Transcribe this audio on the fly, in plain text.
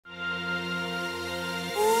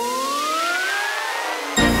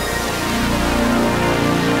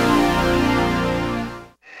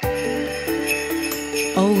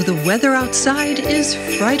The weather outside is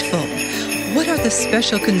frightful. What are the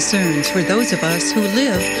special concerns for those of us who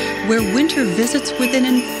live where winter visits with an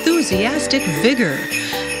enthusiastic vigor?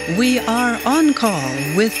 We are on call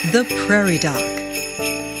with the Prairie Doc.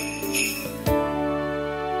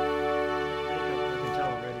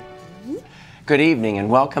 Good evening and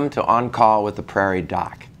welcome to On Call with the Prairie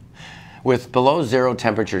Doc. With below zero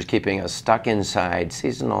temperatures keeping us stuck inside,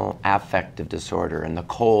 seasonal affective disorder and the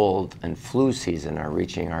cold and flu season are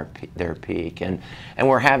reaching their peak. And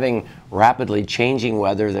we're having rapidly changing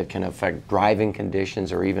weather that can affect driving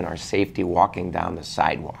conditions or even our safety walking down the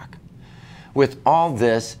sidewalk. With all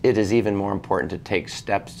this, it is even more important to take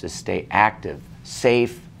steps to stay active,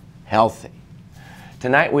 safe, healthy.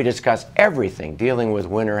 Tonight we discuss everything dealing with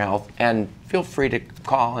winter health, and feel free to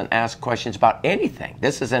call and ask questions about anything.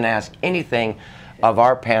 This is an Ask Anything of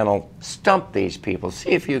our panel. Stump these people. See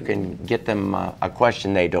if you can get them a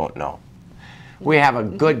question they don't know. We have a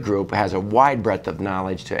good group, has a wide breadth of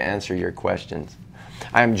knowledge to answer your questions.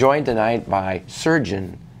 I am joined tonight by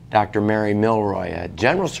surgeon Dr. Mary Milroy, a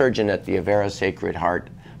general surgeon at the Avera Sacred Heart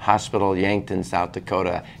Hospital, Yankton, South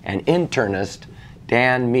Dakota, and internist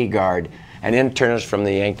Dan Megard, an internist from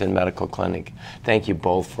the Yankton Medical Clinic. Thank you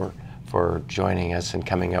both for joining us and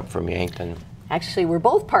coming up from Yankton. Actually, we're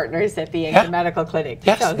both partners at the Yankton Medical Clinic.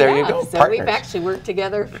 Yes, so, there you go, So partners. we've actually worked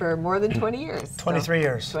together for more than 20 years. 23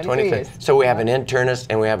 years. 23 years. So we have an internist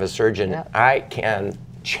and we have a surgeon. Yep. I can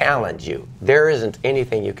challenge you. There isn't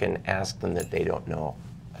anything you can ask them that they don't know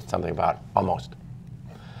something about, almost.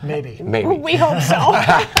 Maybe. Maybe. We hope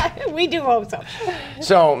so. We do hope so.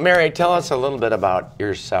 So, Mary, tell us a little bit about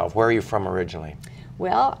yourself. Where are you from originally?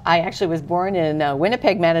 Well, I actually was born in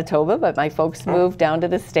Winnipeg, Manitoba, but my folks moved down to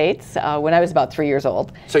the States when I was about 3 years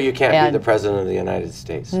old. So you can't be the President of the United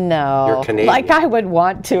States? No. You're Canadian. Like I would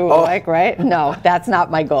want to, like, right? No, that's not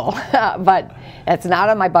my goal. But it's not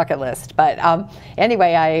on my bucket list. But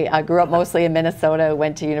anyway, I grew up mostly in Minnesota,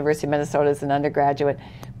 went to University of Minnesota as an undergraduate,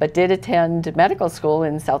 but did attend medical school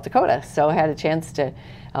in South Dakota. So I had a chance to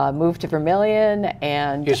move to Vermilion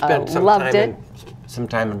and you spent some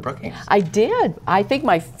time in Brookings. I did. I think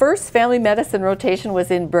my first family medicine rotation was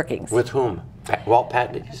in Brookings. With whom?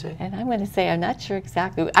 Pat, did you say? And I'm going to say, I'm not sure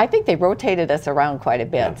exactly. I think they rotated us around quite a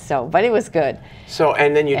bit, but it was good. So,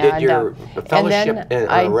 and then you did your fellowship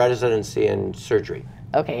and residency in surgery.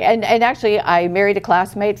 Okay, and actually I married a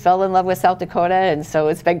classmate, fell in love with South Dakota, and so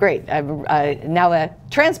it's been great. I'm now a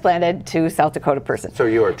transplanted to South Dakota person. So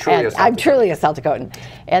you are truly a South Dakotan. I'm truly a South Dakotan.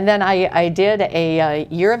 And then I did a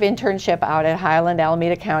year of internship out at Highland,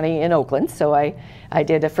 Alameda County in Oakland. So I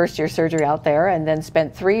did a first-year surgery out there, and then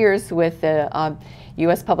spent 3 years with the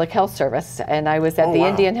U.S. Public Health Service, and I was at the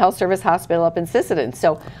Indian Health Service Hospital up in Sisseton.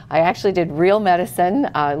 So I actually did real medicine,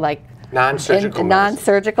 like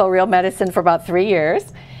non-surgical real medicine for about 3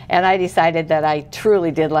 years, and I decided that I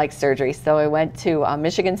truly did like surgery. So I went to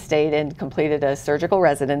Michigan State and completed a surgical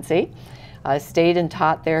residency. Stayed and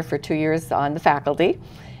taught there for 2 years on the faculty,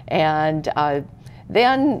 and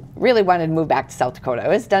then really wanted to move back to South Dakota. I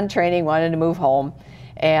was done training, wanted to move home,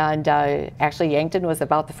 and actually Yankton was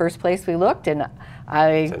about the first place we looked, and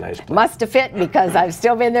I must have fit because I've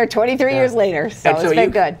still been there 23 years later, so it's been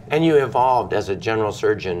good. And you evolved as a general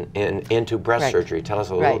surgeon into breast surgery. Tell us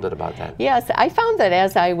a little bit about that. Yes, I found that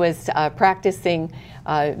as I was practicing,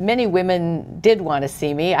 many women did want to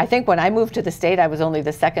see me. I think when I moved to the state, I was only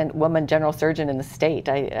the second woman general surgeon in the state.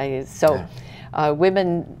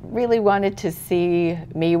 Women really wanted to see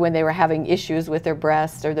me when they were having issues with their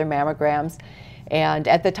breasts or their mammograms. And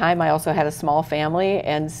at the time, I also had a small family,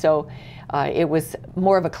 and so it was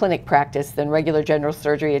more of a clinic practice than regular general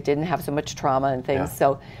surgery. It didn't have so much trauma and things. Yeah.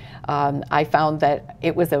 So I found that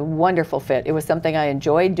it was a wonderful fit. It was something I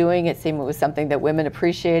enjoyed doing. It seemed it was something that women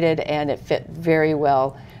appreciated, and it fit very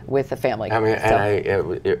well with the family. I mean,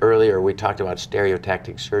 earlier we talked about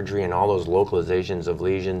stereotactic surgery and all those localizations of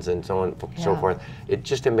lesions and so on and so forth. It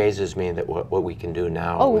just amazes me that what we can do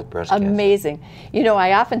now with breast cancer. Amazing. You know,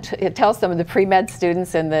 I often tell some of the pre-med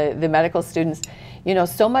students and the medical students, you know,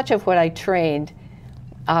 so much of what I trained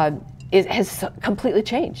has completely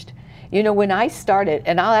changed. You know, when I started,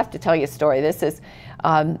 and I'll have to tell you a story. This is,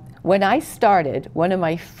 when I started, one of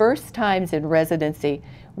my first times in residency,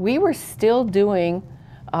 we were still doing,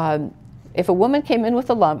 if a woman came in with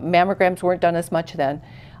a lump, mammograms weren't done as much then,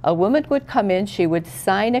 a woman would come in, she would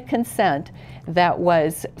sign a consent that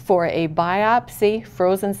was for a biopsy,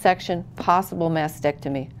 frozen section, possible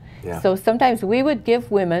mastectomy. Yeah. So sometimes we would give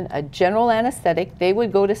women a general anesthetic, they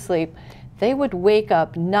would go to sleep, they would wake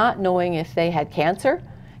up not knowing if they had cancer,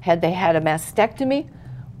 had they had a mastectomy,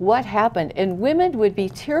 what happened? And women would be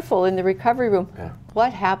tearful in the recovery room. Yeah.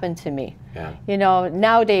 What happened to me? Yeah. You know,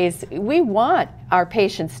 nowadays we want our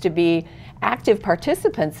patients to be active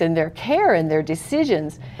participants in their care and their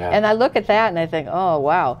decisions. Yeah. And I look at that and I think, oh,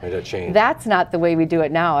 wow, Made a change. that's not the way we do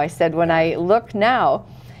it now. I said, when I look now,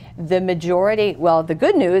 the majority, well, the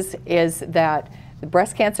good news is that the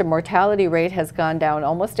breast cancer mortality rate has gone down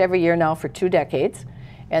almost every year now for 2 decades.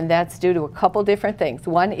 And that's due to a couple different things.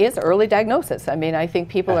 One is early diagnosis. I mean, I think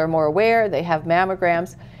people are more aware, they have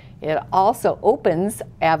mammograms. It also opens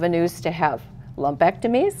avenues to have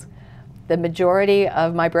lumpectomies. The majority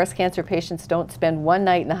of my breast cancer patients don't spend one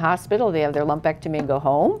night in the hospital. They have their lumpectomy and go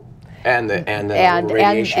home. And the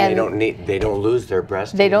radiation, they don't lose their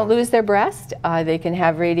breast. They don't lose their breast. They can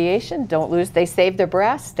have radiation, they save their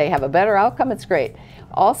breast, they have a better outcome, it's great.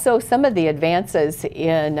 Also, some of the advances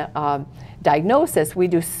in diagnosis, we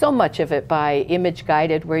do so much of it by image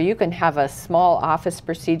guided, where you can have a small office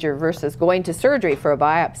procedure versus going to surgery for a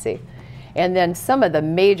biopsy. And then some of the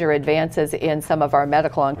major advances in some of our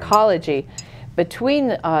medical oncology,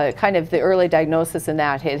 between kind of the early diagnosis and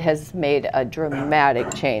that, it has made a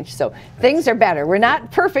dramatic change. So things are better. We're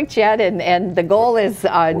not perfect yet, and the goal is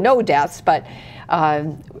no deaths, but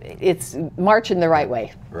it's marching the right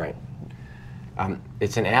way. Right.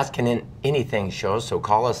 It's an Ask Anything show, so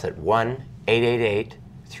call us at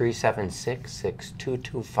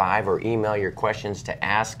 1-888-376-6225 or email your questions to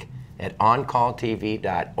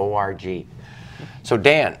ask@oncalltv.org. So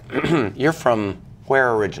Dan, you're from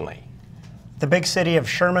where originally? The big city of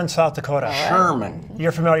Sherman, South Dakota. Sherman.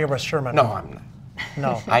 You're familiar with Sherman? No, I'm not.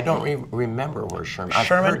 No. I don't remember where Sherman. I've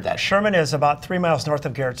heard that. Sherman is about 3 miles north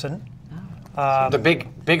of Garrettson. The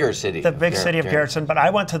bigger city. The big city of Garrettson. But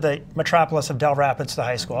I went to the metropolis of Del Rapids, the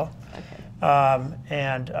high school.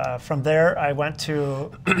 And from there, I went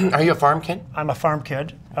to... Are you a farm kid? I'm a farm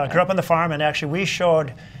kid. Grew up on the farm, and actually we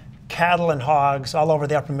showed cattle and hogs all over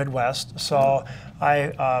the upper Midwest. So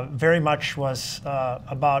I very much was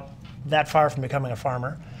about that far from becoming a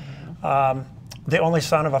farmer. The only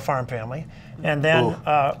son of a farm family. And then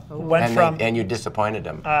and you disappointed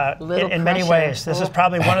them. In many ways. This is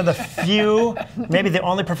probably one of the few, maybe the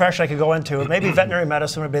only profession I could go into. Maybe veterinary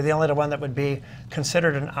medicine would be the only one that would be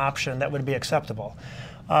considered an option that would be acceptable.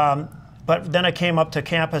 But then I came up to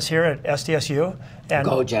campus here at SDSU. And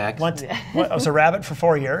Go Jacks. I was a rabbit for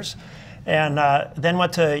 4 years. And then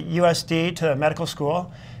went to USD to medical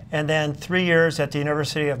school. And then 3 years at the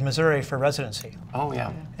University of Missouri for residency. Oh,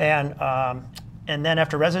 yeah. And then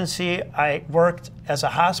after residency, I worked as a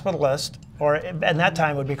hospitalist, or at that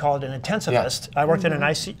time would be called an intensivist. Yeah. I worked in an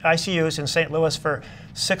ICUs in St. Louis for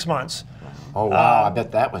 6 months. Oh wow! I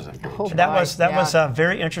bet that was a great job. That was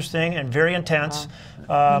very interesting and very intense.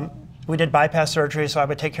 We did bypass surgery, so I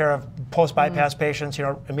would take care of post-bypass patients,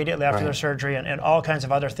 immediately after their surgery, and all kinds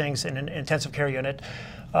of other things in an intensive care unit.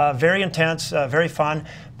 Very intense, very fun,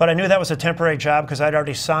 but I knew that was a temporary job because I'd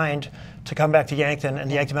already signed to come back to Yankton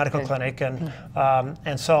and the Yankton Medical Clinic, and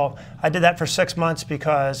so I did that for 6 months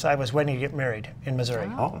because I was waiting to get married in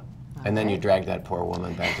Missouri. Oh. And then you dragged that poor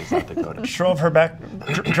woman back to South Dakota. Drug her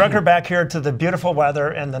back here to the beautiful weather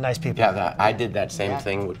and the nice people. Yeah, I did that same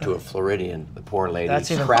thing to a Floridian, the poor lady.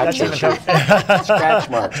 Scratch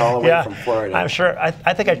marks all the way from Florida. I'm sure. I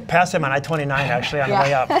think I passed him on I-29 actually on the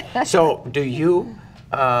way up. So do you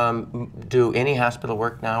do any hospital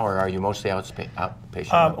work now, or are you mostly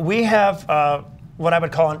outpatient? We have what I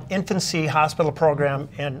would call an infancy hospital program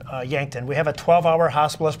in Yankton. We have a 12-hour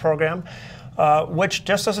hospitalist program. Which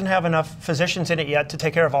just doesn't have enough physicians in it yet to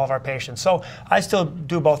take care of all of our patients. So I still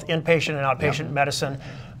do both inpatient and outpatient medicine.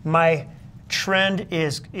 My trend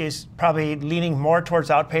is probably leaning more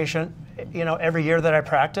towards outpatient, every year that I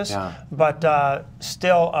practice. Yeah. But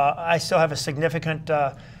still, I still have a significant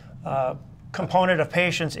component of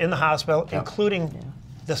patients in the hospital, including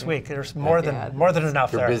this week. There's more than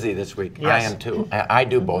enough there. You're busy this week. Yes. I am too. I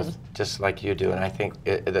do both, just like you do. And I think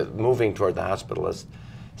moving toward the hospitalist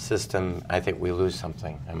system, I think we lose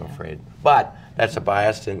something, I'm afraid. But that's a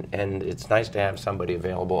bias, and it's nice to have somebody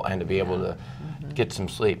available and to be able to get some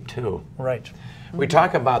sleep too. Right. We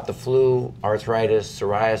talk about the flu, arthritis,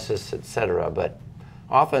 psoriasis, etc., but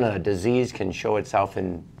often a disease can show itself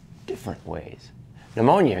in different ways.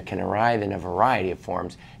 Pneumonia can arrive in a variety of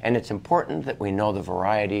forms, and it's important that we know the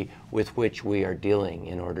variety with which we are dealing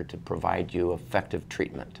in order to provide you effective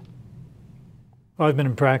treatment. Well, I've been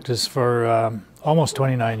in practice for almost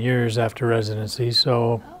 29 years after residency,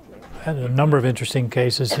 so I had a number of interesting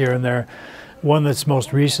cases here and there. One that's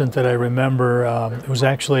most recent that I remember, it was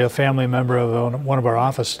actually a family member of one of our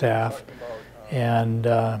office staff, and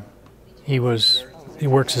he works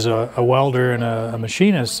as a welder and a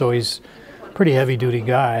machinist, so he's pretty heavy-duty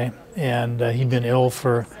guy, and he'd been ill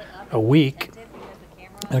for a week,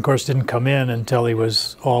 and of course didn't come in until he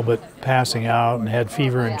was all but passing out and had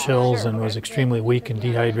fever and chills and was extremely weak and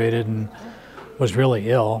dehydrated and was really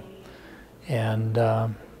ill, and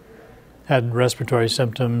had respiratory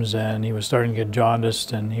symptoms, and he was starting to get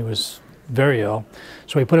jaundiced, and he was very ill.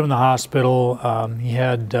 So we put him in the hospital. He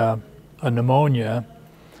had a pneumonia,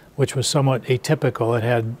 which was somewhat atypical. It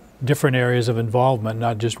had different areas of involvement,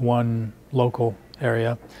 not just one local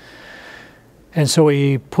area. And so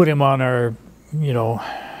we put him on our,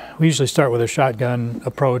 we usually start with a shotgun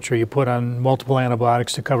approach, where you put on multiple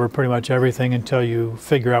antibiotics to cover pretty much everything until you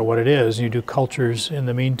figure out what it is. You do cultures in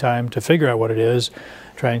the meantime to figure out what it is,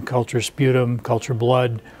 try and culture sputum, culture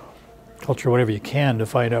blood, culture whatever you can to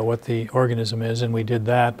find out what the organism is, and we did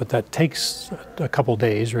that, but that takes a couple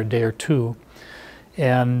days or a day or two.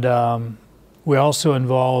 And we also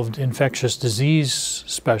involved infectious disease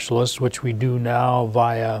specialists, which we do now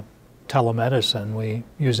via telemedicine. We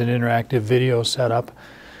use an interactive video setup,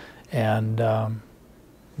 and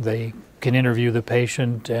they can interview the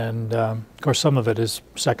patient, and of course some of it is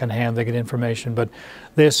secondhand, they get information, but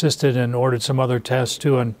they assisted and ordered some other tests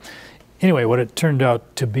too. And anyway, what it turned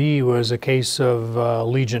out to be was a case of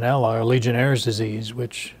Legionella, or Legionnaire's disease,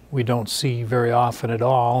 which we don't see very often at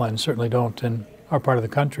all, and certainly don't in our part of the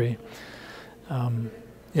country.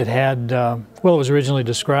 It had, it was originally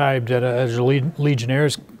described at a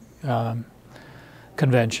Legionnaire's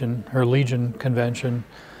convention, or Legion convention,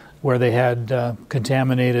 where they had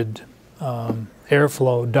contaminated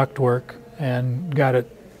airflow, ductwork, and got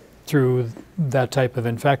it through that type of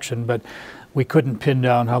infection. But we couldn't pin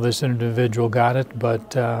down how this individual got it,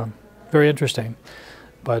 but very interesting.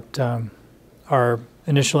 But our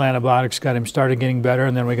initial antibiotics got him started getting better,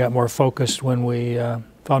 and then we got more focused when we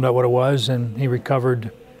found out what it was, and he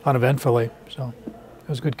recovered uneventfully. So it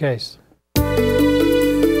was a good case.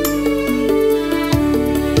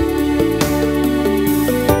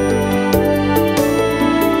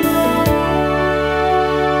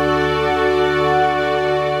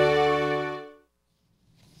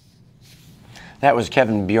 That was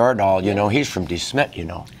Kevin Bjordahl. He's from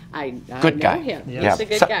DeSmet, I good know guy. him. Yeah. He's a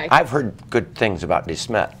good guy. I've heard good things about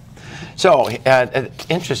DeSmet. So,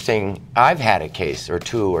 interesting, I've had a case or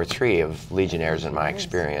two or three of Legionnaires in my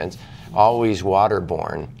experience, always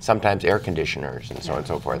waterborne, sometimes air conditioners and so on and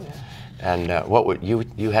so forth. And what would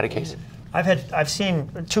you had a case? I've seen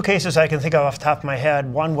two cases I can think of off the top of my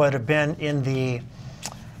head. One would have been in the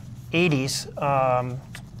 80s,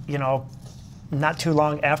 not too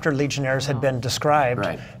long after Legionnaires had been described.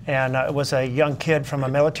 Right. And it was a young kid from a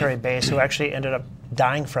military base who actually ended up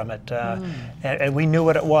dying from it. And we knew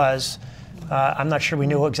what it was. I'm not sure we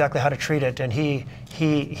knew exactly how to treat it. And he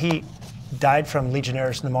died from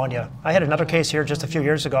Legionnaire's pneumonia. I had another case here just a few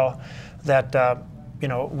years ago that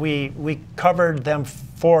we covered them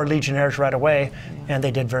for Legionnaires right away, and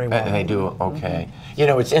they did very well. And they do, okay.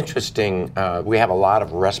 It's interesting, we have a lot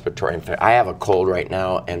of respiratory infections. I have a cold right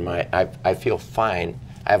now, and I feel fine.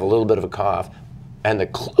 I have a little bit of a cough, and the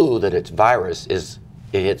clue that it's virus is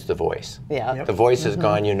it hits the voice. Yeah. Yep. The voice is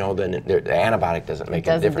gone, then the antibiotic doesn't make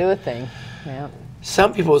a difference. Doesn't do a thing. Yeah.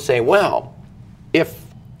 Some people say, well, if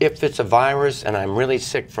it's a virus and I'm really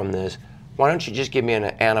sick from this, why don't you just give me an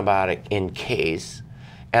antibiotic in case?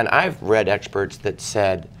 And I've read experts that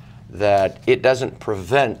said that it doesn't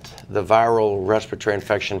prevent the viral respiratory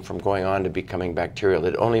infection from going on to becoming bacterial.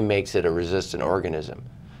 It only makes it a resistant organism.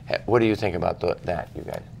 What do you think about that, you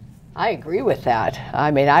guys? I agree with that.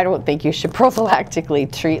 I mean, I don't think you should prophylactically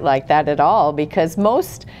treat like that at all, because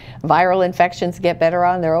most viral infections get better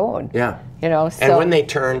on their own. Yeah. So, and when they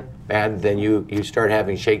turn bad, then you start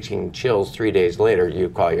having shaking chills 3 days later, you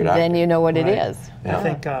call your doctor. Then you know what it is. Yeah. I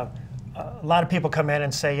think a lot of people come in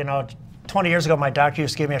and say, 20 years ago, my doctor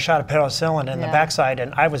used to give me a shot of penicillin in the backside,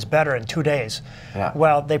 and I was better in 2 days. Yeah.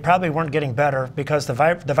 Well, they probably weren't getting better because the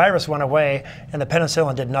virus went away, and the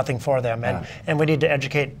penicillin did nothing for them. And we need to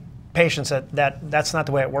educate patients that's not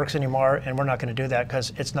the way it works anymore, and we're not going to do that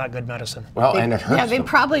because it's not good medicine. Well, and it hurts. Yeah, they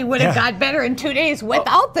probably would have got better in 2 days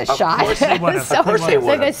without the shot. Of course they would have. Of course they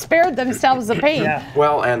would have. They spared themselves the pain. Yeah.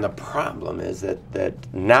 Well, and the problem is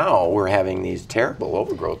that now we're having these terrible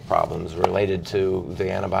overgrowth problems related to the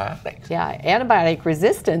antibiotics. Yeah, antibiotic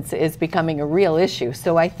resistance is becoming a real issue.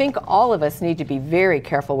 So I think all of us need to be very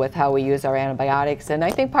careful with how we use our antibiotics. And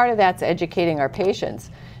I think part of that's educating our patients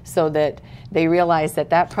so that they realize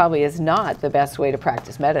that probably is not the best way to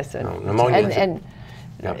practice medicine. No, pneumonia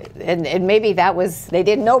and maybe they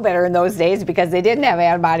didn't know better in those days because they didn't have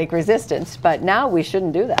antibiotic resistance, but now we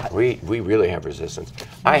shouldn't do that. We really have resistance.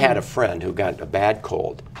 I had a friend who got a bad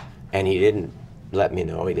cold, and he didn't let me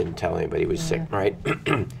know. He didn't tell anybody he was sick, right?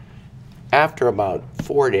 After about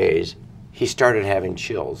 4 days, he started having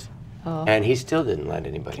chills. And he still didn't let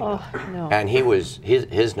anybody know. No. And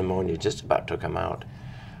his pneumonia just about took him out.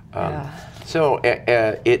 So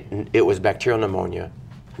it was bacterial pneumonia.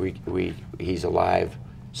 He's alive.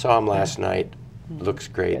 Saw him last night. Looks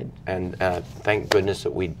great. Good. And thank goodness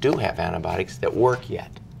that we do have antibiotics that work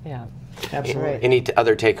yet. Yeah. Absolutely. Any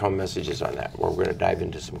other take-home messages on that? We're going to dive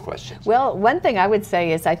into some questions. Well, one thing I would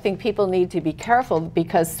say is I think people need to be careful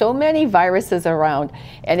because so many viruses are around,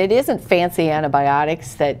 and it isn't fancy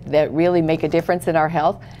antibiotics that really make a difference in our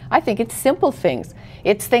health. I think it's simple things.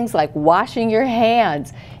 It's things like washing your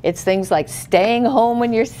hands. It's things like staying home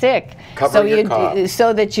when you're sick, Cover your cough.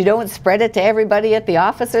 so that you don't spread it to everybody at the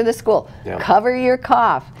office or the school. Yeah. Cover your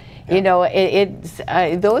cough. You know, it's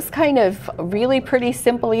those kind of really pretty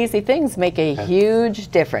simple, easy things make a huge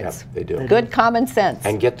difference. Yeah, they do. Good common sense.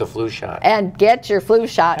 And get the flu shot. And get your flu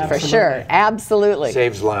shot for sure. Absolutely.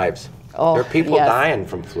 Saves lives. Oh, there are people yes. dying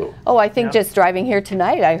from flu. Oh, I think just driving here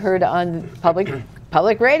tonight, I heard on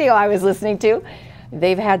public radio I was listening to,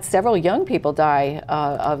 they've had several young people die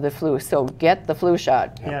of the flu. So get the flu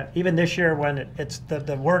shot. Yeah, even this year when it's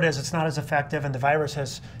the word is it's not as effective and the virus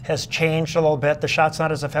has changed a little bit, the shot's not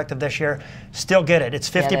as effective this year, still get it. It's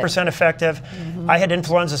 50% effective. I had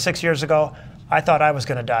influenza 6 years ago. I thought I was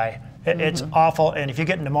going to die. It's awful, and if you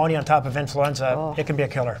get pneumonia on top of influenza, it can be a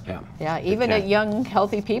killer. Yeah, even at young,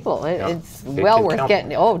 healthy people, it's It well can worth count.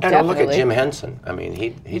 getting. Oh, and definitely. look at Jim Henson. I mean,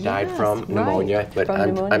 he died from pneumonia, right, but from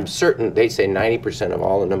I'm pneumonia. certain they say 90% of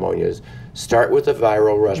all the pneumonias start with a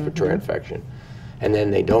viral respiratory infection, and then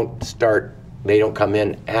they don't come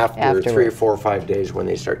in after 3 or 4 or 5 days when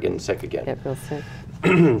they start getting sick again. Get real sick.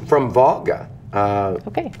 From Volga.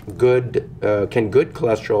 Okay. Can good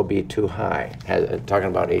cholesterol be too high? Talking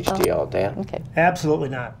about HDL, Dan. Okay. Absolutely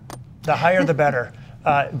not. The higher the better.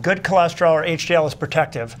 Good cholesterol or HDL is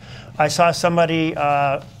protective. I saw somebody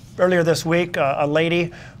earlier this week, a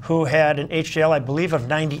lady who had an HDL, I believe, of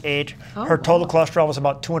 98. Her total cholesterol was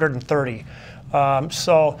about 230.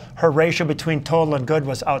 So her ratio between total and good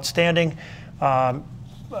was outstanding.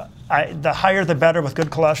 The higher the better with good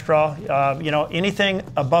cholesterol. You know, anything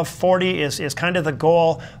above 40 is kind of the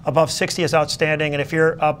goal. Above 60 is outstanding, and if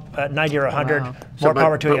you're up at 90 or 100, more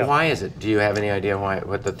power to you. But why is it? Do you have any idea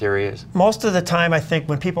what the theory is? Most of the time, I think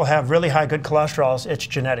when people have really high good cholesterols, it's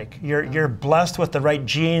genetic. You're blessed with the right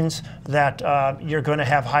genes that you're going to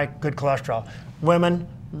have high good cholesterol. Women,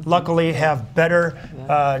 luckily, have better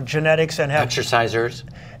genetics and have Exercisers.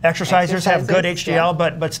 Exercisers have good HDL,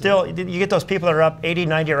 but still, you get those people that are up 80,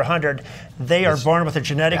 90, or 100. They are born with a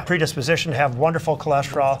genetic predisposition to have wonderful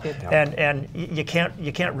cholesterol, and you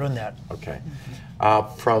can't ruin that. Okay.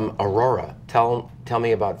 From Aurora, tell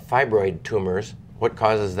me about fibroid tumors. What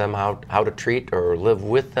causes them? How to treat or live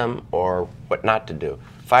with them, or what not to do?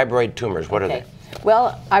 Fibroid tumors. What are they?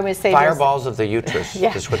 Well, I would say Fireballs of the uterus.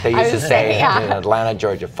 Is what they used to say in Atlanta,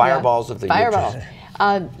 Georgia. Fireballs of the uterus.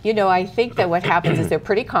 You know, I think that what happens is they're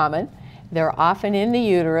pretty common. They're often in the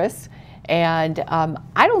uterus, and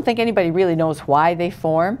I don't think anybody really knows why they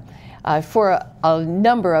form. For a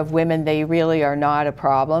number of women, they really are not a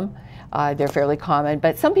problem. They're fairly common,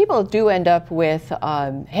 but some people do end up with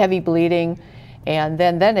heavy bleeding, and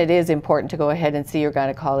then it is important to go ahead and see your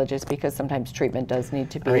gynecologist because sometimes treatment does need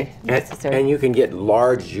to be necessary. And you can get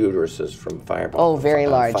large uteruses from fireballs. Oh, very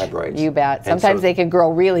large. Fibroids. You bet. Sometimes they can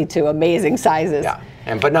grow really to amazing sizes. Yeah,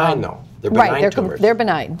 and benign though. They're benign tumors. They're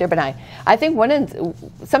benign. They're benign. I think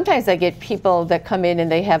sometimes I get people that come in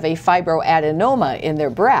and they have a fibroadenoma in their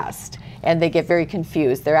breast, and they get very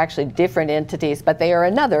confused. They're actually different entities, but they are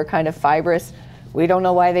another kind of fibrous. We don't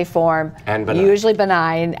know why they form. And benign. Usually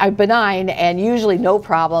benign, and usually no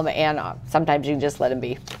problem, and sometimes you can just let them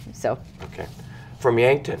be. So. Okay. From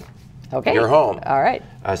Yankton. Okay. Your home. All right.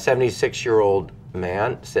 A 76-year-old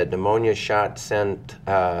man said pneumonia shot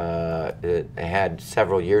had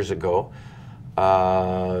several years ago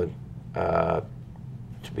to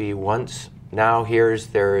be once. Now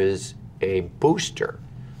there is a booster.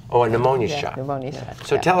 Oh, a pneumonia shot. Pneumonia shot.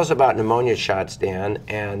 So tell us about pneumonia shots, Dan.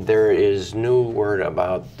 And there is new word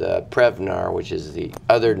about Prevnar, which is the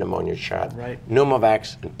other pneumonia shot. Right.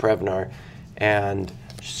 Pneumovax and Prevnar, and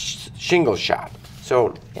shingle shot.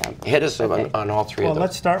 So hit us on all three of Well, those.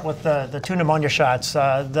 let's start with the two pneumonia shots.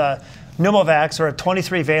 The Pneumovax, or a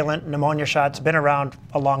 23-valent pneumonia shot, has been around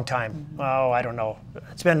a long time. Oh, I don't know.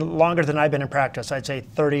 It's been longer than I've been in practice. I'd say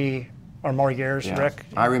 30 or more years, Yeah. Rick.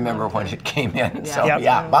 I remember when it came in. So Yep.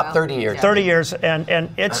 yeah, about 30 years. 30 years, and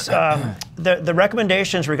it's the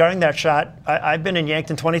recommendations regarding that shot. I've been in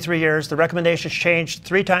Yankton 23 years. The recommendations changed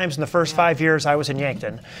 3 times in the first 5 years I was in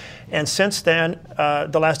Yankton, and since then,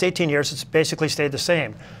 the last 18 years, it's basically stayed the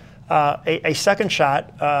same. A second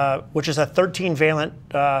shot, which is a 13-valent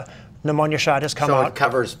pneumonia shot, has come So out. it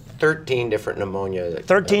covers 13 different pneumonia.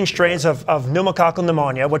 13 strains of pneumococcal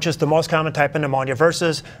pneumonia, which is the most common type of pneumonia,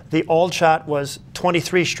 versus the old shot was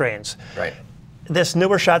 23 strains. Right. This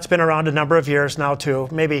newer shot's been around a number of years now too,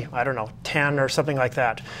 maybe, I don't know, 10 or something like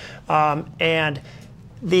that. And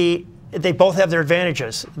they both have their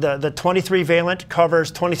advantages. The 23-valent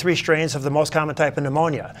covers 23 strains of the most common type of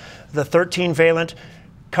pneumonia. The 13-valent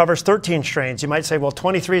covers 13 strains. You might say, well,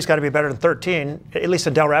 23's got to be better than 13, at least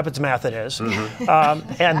in Del Rapids math it is.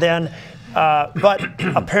 And then, but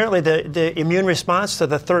apparently the immune response to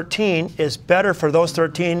the 13 is better for those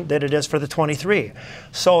 13 than it is for the 23.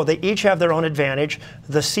 So they each have their own advantage.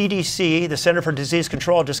 The CDC, the Center for Disease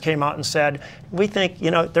Control, just came out and said, we think,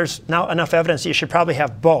 there's now enough evidence that you should probably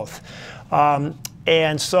have both.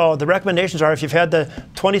 And so the recommendations are, if you've had the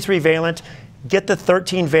 23-valent, get the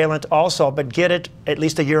 13-valent also, but get it at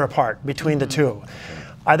least a year apart between the two.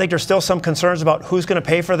 I think there's still some concerns about who's going to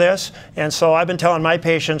pay for this, and so I've been telling my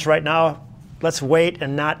patients right now, let's wait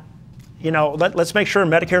and not, let's make sure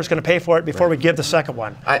Medicare is going to pay for it before we give the second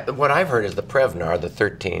one. What I've heard is the Prevnar, the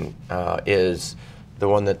 13, is the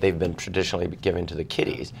one that they've been traditionally giving to the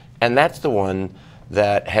kiddies, and that's the one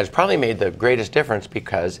that has probably made the greatest difference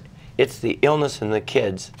because it's the illness in the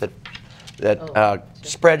kids that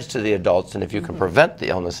spreads to the adults, and if you can prevent the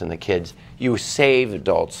illness in the kids, you save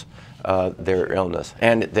adults their illness.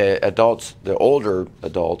 And the adults, the older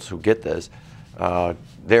adults who get this,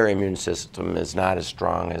 their immune system is not as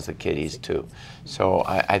strong as the kiddies too. So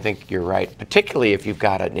I think you're right, particularly if you've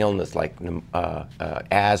got an illness like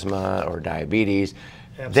asthma or diabetes.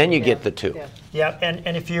 Absolutely. Then you get the two. Yeah,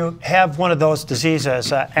 and if you have one of those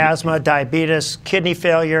diseases, asthma, diabetes, kidney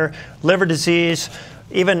failure, liver disease,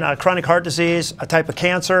 even chronic heart disease, a type of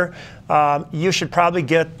cancer, you should probably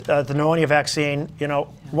get the pneumonia vaccine,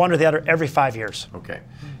 one or the other every 5 years. Okay.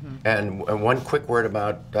 And one quick word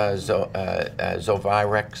about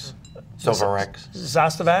Zovarex.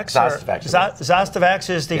 Zostavax? Zostavax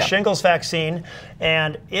is the shingles vaccine,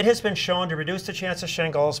 and it has been shown to reduce the chance of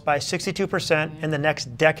shingles by 62% in the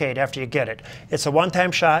next decade after you get it. It's a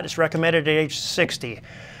one-time shot. It's recommended at age 60.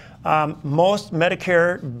 Most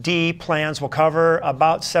Medicare D plans will cover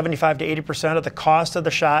about 75 to 80% of the cost of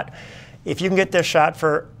the shot. If you can get this shot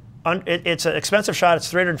for, it's an expensive shot,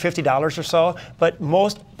 it's $350 or so, but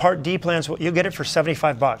most Part D plans, you get it for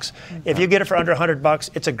 75 bucks. If you get it for under 100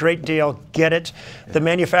 bucks, it's a great deal, get it. The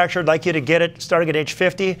manufacturer would like you to get it starting at age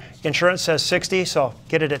 50. Insurance says 60, so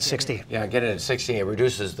get it at 60. Yeah, get it at 60. It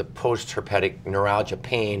reduces the post-herpetic neuralgia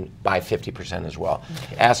pain by 50% as well.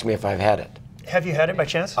 Ask me if I've had it. Have you had it by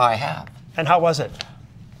chance? I have. And how was it?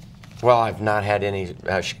 Well, I've not had any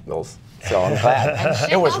shingles, so I'm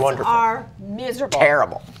glad. It was wonderful. Are miserable.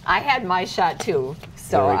 Terrible. I had my shot too,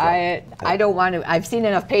 so I don't want to. I've seen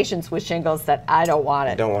enough patients with shingles that I don't want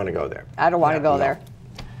it. Don't want to go there. I don't want to go there.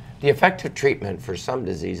 The effective treatment for some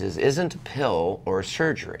diseases isn't a pill or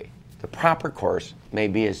surgery. The proper course may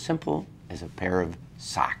be as simple as a pair of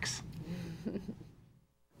socks.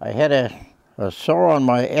 I had a sore on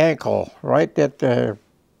my ankle, right at the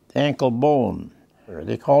ankle bone.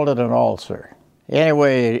 They called it an ulcer.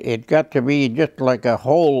 Anyway, it got to be just like a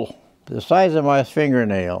hole the size of my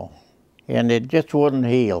fingernail, and it just wouldn't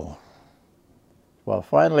heal. Well,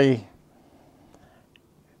 finally,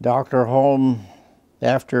 Dr. Holm,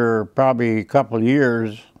 after probably a couple of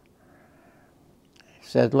years,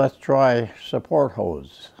 said, let's try support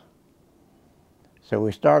hose. So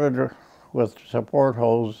we started with support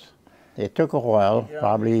hose. It took a while,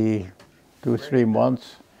 probably 2-3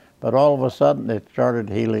 months, but all of a sudden it started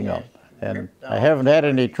healing up. And I haven't had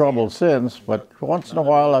any trouble since, but once in a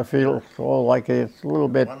while I feel like it's a little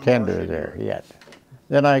bit tender there yet.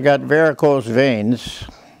 Then I got varicose veins.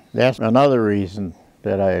 That's another reason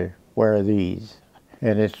that I wear these.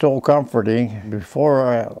 And it's so comforting.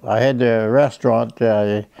 Before I had the restaurant,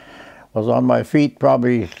 I was on my feet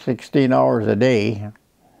probably 16 hours a day.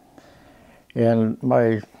 And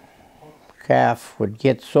my calf would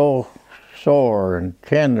get so sore and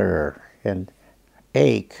tender and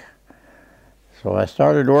ache. So I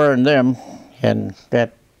started wearing them, and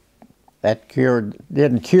that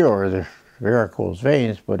didn't cure the varicose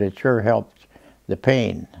veins, but it sure helped the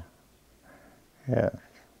pain. Yeah.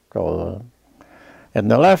 So, and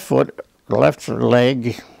the left foot, the left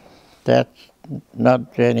leg, that's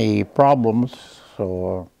not any problems.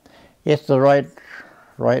 So It's the right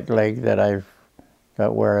leg that I've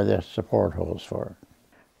got wear the support hose for.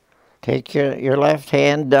 Take your left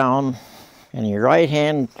hand down and your right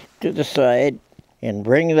hand to the side and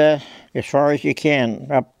bring that as far as you can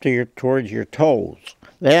up to towards your toes.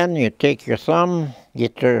 Then you take your thumb,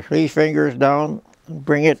 get your 3 fingers down, and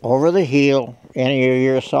bring it over the heel, and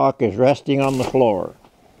your sock is resting on the floor.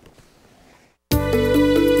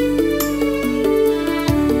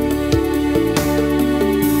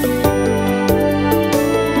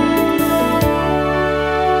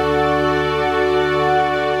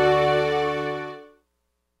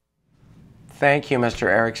 Thank you, Mr.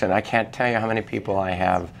 Erickson. I can't tell you how many people I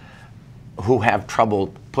have who have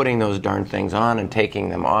trouble putting those darn things on and taking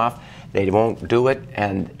them off. They won't do it,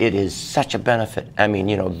 and it is such a benefit. I mean,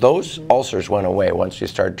 you know, those ulcers went away once you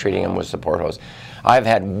started treating them with support hose. I've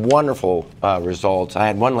had wonderful results. I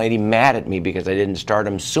had one lady mad at me because I didn't start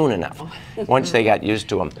them soon enough. Once they got used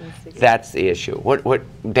to them, that's the issue.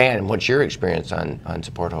 Dan, what's your experience on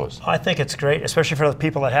support hose? I think it's great, especially for the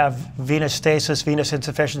people that have venous stasis, venous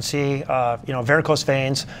insufficiency, you know, varicose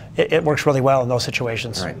veins. It works really well in those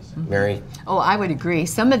situations. Right. Mary? Oh, I would agree.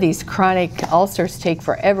 Some of these chronic ulcers take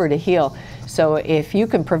forever to heal. So if you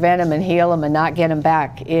can prevent them and heal them and not get them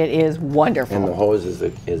back, it is wonderful. And the hose is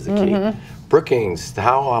the key. Brookings,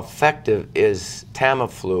 how effective is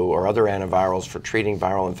Tamiflu or other antivirals for treating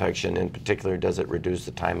viral infection? In particular, does it reduce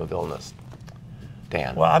the time of illness?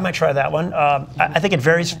 Dan? Well, I might try that one. I think it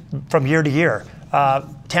varies from year to year.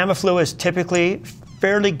 Tamiflu is typically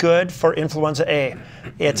fairly good for influenza A.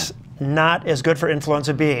 It's not as good for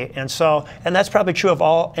influenza B. And that's probably true of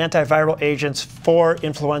all antiviral agents for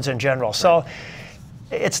influenza in general. So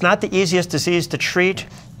it's not the easiest disease to treat.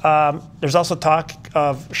 There's also talk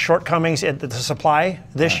of shortcomings in the supply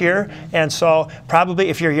this year, and so probably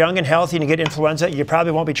if you're young and healthy and you get influenza, you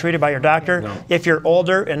probably won't be treated by your doctor. No. If you're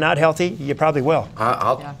older and not healthy, you probably will.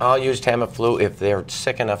 I'll use Tamiflu if they're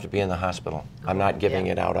sick enough to be in the hospital. I'm not giving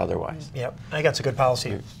it out otherwise. Yep, I think that's a good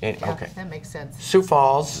policy. Okay. That makes sense. Sioux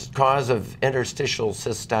Falls, cause of interstitial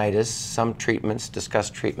cystitis, some treatments, discuss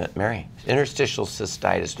treatment. Mary? Interstitial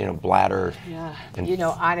cystitis, you know, bladder. Yeah, you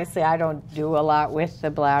know, honestly, I don't do a lot with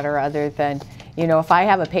the bladder other than, you know, if I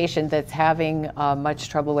have a patient that's having much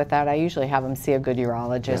trouble with that, I usually have them see a good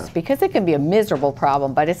urologist because it can be a miserable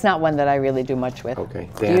problem, but it's not one that I really do much with. Okay.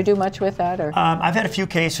 Dan? Do you do much with that? Or? I've had a few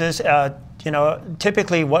cases. You know,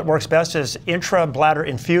 typically what works best is intra-bladder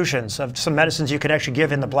infusions of some medicines you can actually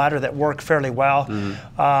give in the bladder that work fairly well.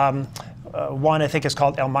 One I think is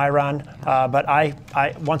called Elmiron, but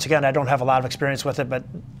I once again, I don't have a lot of experience with it, but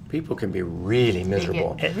people can be really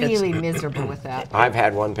miserable. Really miserable with that. I've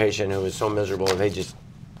had one patient who was so miserable they just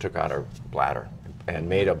took out her bladder and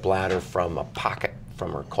made a bladder from a pocket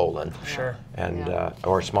from her colon. Sure. And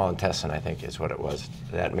or small intestine, I think is what it was.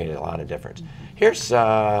 That made a lot of difference. Here's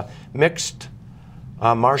mixed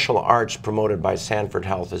martial arts promoted by Sanford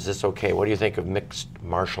Health. Is this okay? What do you think of mixed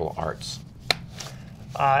martial arts?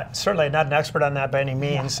 Certainly not an expert on that by any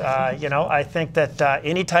means. You know, I think that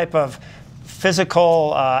any type of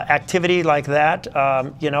physical activity like that,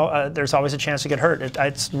 you know, there's always a chance to get hurt.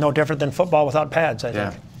 It's no different than football without pads, I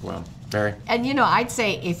think. Yeah, well, Mary? And you know, I'd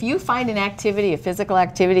say if you find an activity, a physical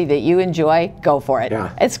activity that you enjoy, go for it.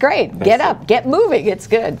 Yeah. It's great. Get up, get moving, it's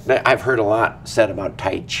good. I've heard a lot said about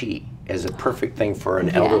Tai Chi as a perfect thing for an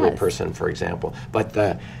elderly person, for example. But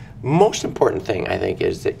the most important thing, I think,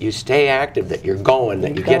 is that you stay active, that you're going,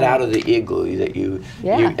 that you get out of the igloo, that you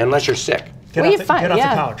unless you're sick. Get off the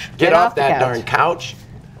couch. Get off that darn couch.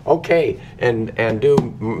 Okay, and do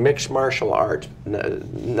mixed martial arts,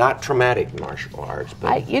 not traumatic martial arts.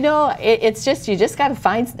 But you know, it's just, you just got to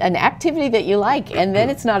find an activity that you like, and then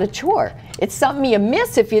it's not a chore. It's something you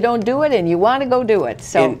miss if you don't do it, and you want to go do it.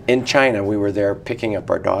 So in China, we were there picking up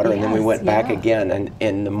our daughter, and then we went back again. And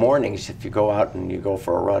in the mornings, if you go out and you go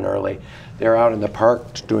for a run early, they're out in the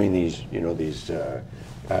park doing these, you know, the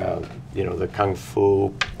kung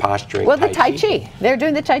fu posturing. Well, the Tai Chi. They're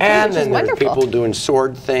doing the Tai Chi, which is wonderful. And then there are people doing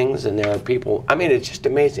sword things, and there are people. I mean, it's just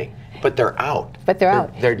amazing. But they're out. But they're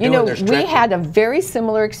out. They're doing their stretching. We had a very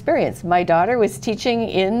similar experience. My daughter was teaching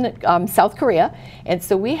in South Korea, and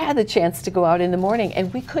so we had the chance to go out in the morning,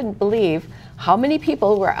 and we couldn't believe how many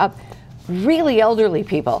people were up, really elderly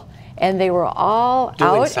people. And they were all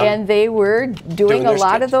out, and they were doing a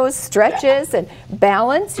lot of those stretches and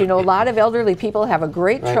balance. You know, a lot of elderly people have a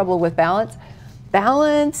great trouble with balance.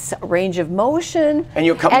 Balance, range of motion, and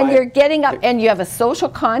you're getting up, and you have a social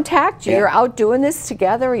contact. You're out doing this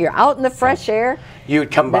together. You're out in the fresh air. You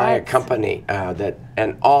would come by a company that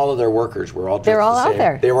And all of their workers were all dressed They're all the out same.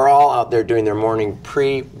 there. They were all out there doing their morning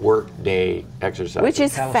pre-work day exercise. Which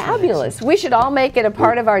is fabulous. We should all make it a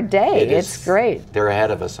part of our day. It's great. They're ahead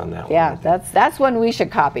of us on that one. Yeah, that's one we should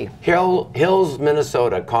copy. Hills,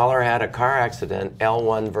 Minnesota. Caller had a car accident,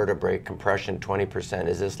 L1 vertebrae compression 20%.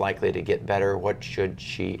 Is this likely to get better? What should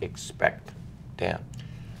she expect? Dan.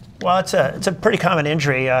 Well, it's a pretty common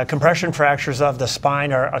injury. Compression fractures of the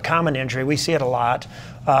spine are a common injury. We see it a lot.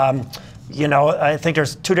 You know, I think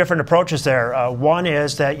there's two different approaches there. One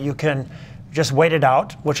is that you can just wait it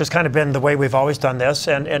out, which has kind of been the way we've always done this.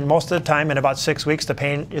 And most of the time, in about 6 weeks, the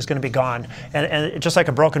pain is going to be gone. And just like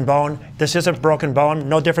a broken bone, this is a broken bone,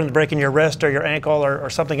 no different than breaking your wrist or your ankle or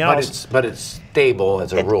something else. But it's stable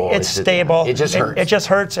as a rule. It's stable. It just hurts. It just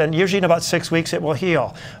hurts, and usually in about 6 weeks, it will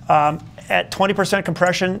heal. At 20%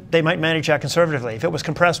 compression, they might manage that conservatively. If it was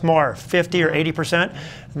compressed more, 50 or 80%,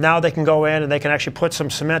 now they can go in and they can actually put some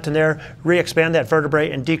cement in there, re-expand that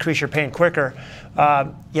vertebrae, and decrease your pain quicker.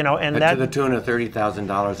 You know, and to the tune of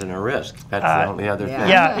 $30,000 in a risk. That's the only other thing.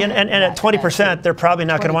 Yeah, and at 20%, they're probably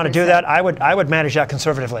not going to want to do that. I would manage that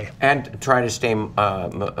conservatively. And try to stay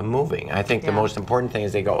moving. I think the most important thing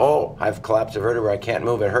is they go, oh, I've collapsed a vertebra, I can't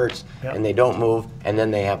move, it hurts, and they don't move, and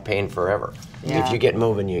then they have pain forever. Yeah. If you get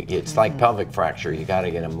moving, it's like pelvic fracture. You got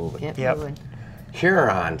to get them moving. Moving.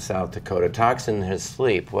 Huron, South Dakota, talks in his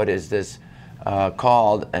sleep. What is this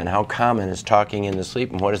called, and how common is talking in the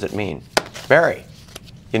sleep, and what does it mean? Barry,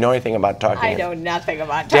 you know anything about talking? I know nothing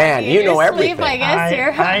about talking. Dan, you know everything. Sleep, I guess,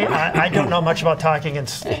 here. I don't know much about talking in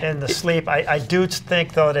the sleep. I do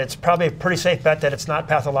think, though, that it's probably a pretty safe bet that it's not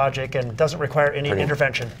pathologic and doesn't require any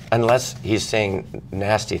intervention. Unless he's saying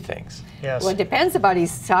nasty things. Yes. Well, it depends about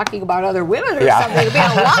he's talking about other women or something. He'll be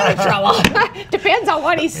in a lot of trouble. Depends on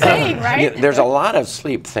what he's saying, right? There's a lot of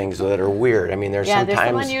sleep things that are weird. I mean, there's some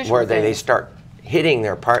times where they start hitting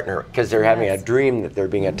their partner because they're having a dream that they're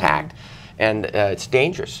being attacked. And it's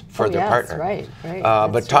dangerous for their partner.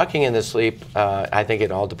 Right. But talking in the sleep, I think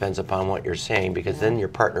it all depends upon what you're saying, because then your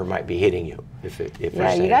partner might be hitting you. If you're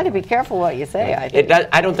saying you got to be careful what you say. I think.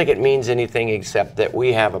 I don't think it means anything except that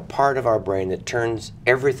we have a part of our brain that turns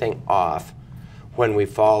everything off when we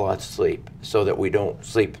fall asleep, so that we don't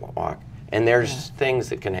sleepwalk. And there's things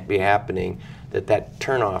that can be happening that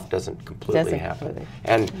turn off doesn't completely happen.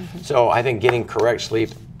 And so I think getting correct sleep,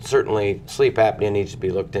 certainly sleep apnea needs to be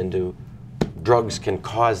looked into. Drugs can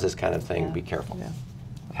cause this kind of thing. Be careful.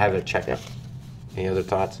 Have a checkup. Any other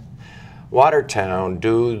thoughts? Watertown,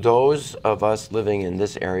 do those of us living in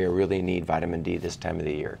this area really need vitamin D this time of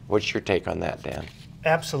the year? What's your take on that, Dan?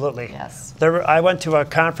 Absolutely. Yes. I went to a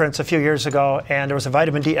conference a few years ago, and there was a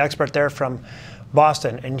vitamin D expert there from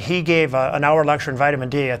Boston, and he gave an hour lecture on vitamin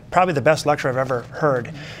D, probably the best lecture I've ever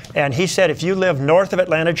heard. And he said if you live north of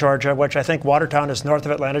Atlanta, Georgia, which I think Watertown is north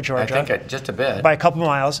of Atlanta, Georgia. I think just a bit. By a couple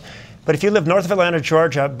miles. But if you live north of Atlanta,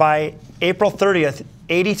 Georgia, by April 30th,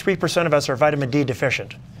 83% of us are vitamin D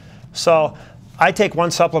deficient. So I take one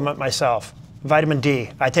supplement myself, vitamin D.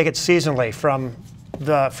 I take it seasonally from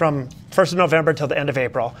 1st of November till the end of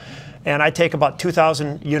April. And I take about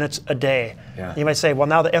 2,000 units a day. You might say, well,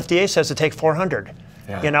 now the FDA says to take 400.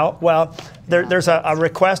 You know, well, there's a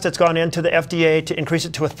request that's gone into the FDA to increase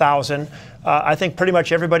it to 1,000. I think pretty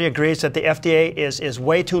much everybody agrees that the FDA is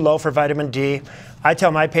way too low for vitamin D. I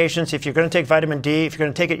tell my patients, if you're going to take vitamin D, if you're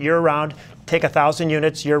going to take it year-round, take 1,000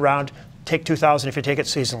 units year-round, take 2,000 if you take it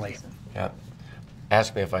seasonally. Yeah.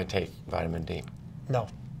 Ask me if I take vitamin D. No.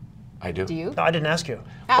 I do. Do you? No, I didn't ask you.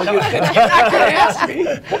 Oh, no. Ask me.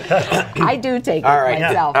 I do take it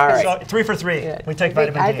myself. All right. So 3 for 3. We take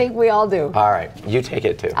vitamin D. I think we all do. All right. You take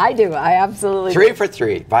it too. I do. I absolutely 3 do. for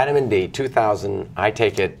 3. Vitamin D, 2,000. I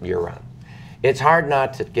take it year-round. It's hard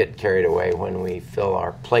not to get carried away when we fill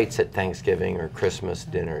our plates at Thanksgiving or Christmas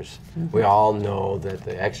dinners. We all know that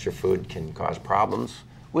the extra food can cause problems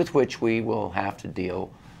with which we will have to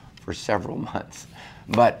deal for several months.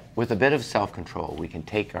 But with a bit of self-control, we can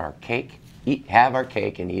take our cake, have our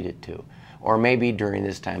cake and eat it too. Or maybe during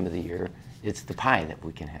this time of the year, it's the pie that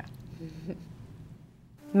we can have.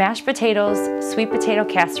 Mashed potatoes, sweet potato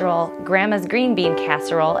casserole, Grandma's green bean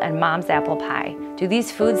casserole, and Mom's apple pie. Do these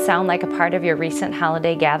foods sound like a part of your recent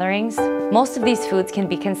holiday gatherings? Most of these foods can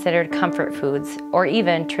be considered comfort foods, or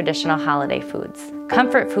even traditional holiday foods.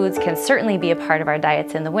 Comfort foods can certainly be a part of our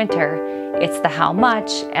diets in the winter. It's the how much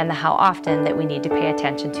and the how often that we need to pay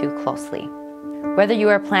attention to closely. Whether you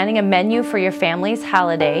are planning a menu for your family's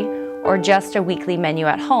holiday or just a weekly menu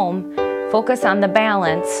at home, focus on the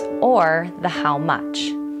balance or the how much.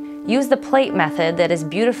 Use the plate method that is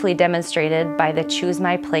beautifully demonstrated by the Choose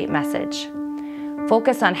My Plate message.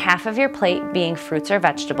 Focus on half of your plate being fruits or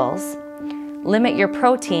vegetables. Limit your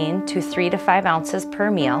protein to 3 to 5 ounces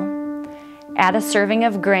per meal. Add a serving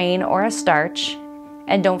of grain or a starch,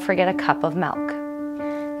 and don't forget a cup of milk.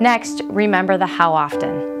 Next, remember the how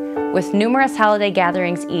often. With numerous holiday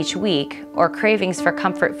gatherings each week or cravings for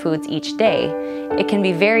comfort foods each day, it can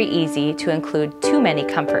be very easy to include too many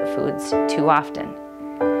comfort foods too often.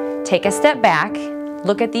 Take a step back,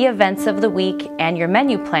 look at the events of the week and your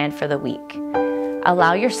menu plan for the week.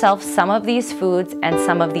 Allow yourself some of these foods and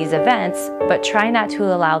some of these events, but try not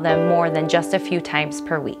to allow them more than just a few times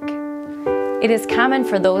per week. It is common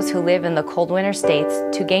for those who live in the cold winter states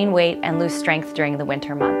to gain weight and lose strength during the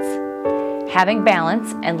winter months. Having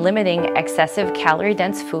balance and limiting excessive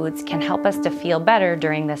calorie-dense foods can help us to feel better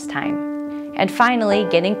during this time. And finally,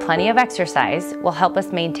 getting plenty of exercise will help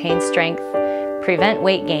us maintain strength, prevent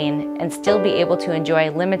weight gain, and still be able to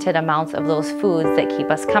enjoy limited amounts of those foods that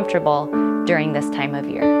keep us comfortable during this time of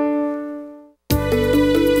year.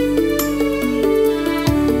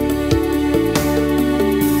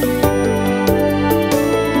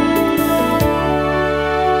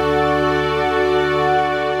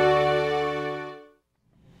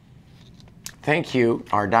 Thank you,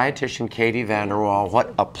 our dietitian, Katie Vanderwall.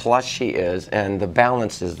 What a plus she is, and the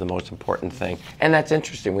balance is the most important thing. And that's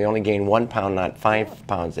interesting. We only gained 1 pound, not 5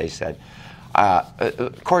 pounds, they said.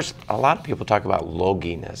 Of course, a lot of people talk about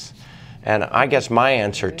loginess. And I guess my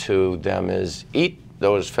answer to them is eat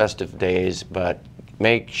those festive days, but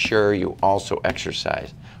make sure you also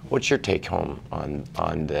exercise. What's your take home on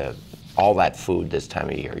all that food this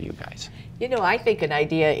time of year, you guys? You know, I think an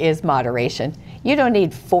idea is moderation. You don't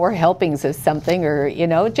need 4 helpings of something, or, you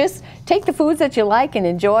know, just take the foods that you like and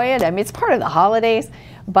enjoy it. I mean, it's part of the holidays,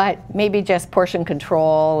 but maybe just portion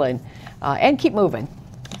control and keep moving.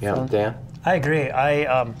 Yeah, so. Dan? I agree.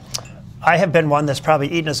 I have been one that's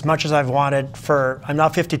probably eaten as much as I've wanted for, I'm now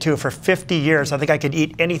 52, for 50 years. I think I could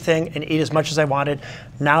eat anything and eat as much as I wanted.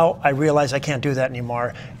 Now I realize I can't do that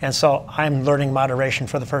anymore. And so I'm learning moderation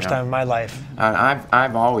for the first time in my life.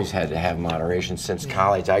 I've always had to have moderation since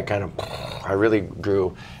college. I really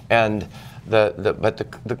grew. And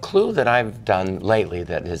the clue that I've done lately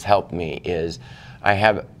that has helped me is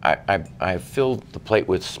I've filled the plate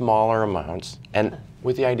with smaller amounts and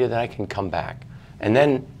with the idea that I can come back. And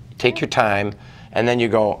then take your time, and then you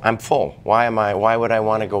go, I'm full. Why would I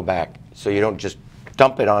want to go back? So you don't just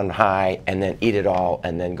dump it on high and then eat it all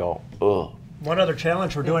and then go, ugh. One other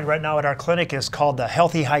challenge we're doing right now at our clinic is called the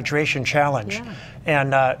Healthy Hydration Challenge.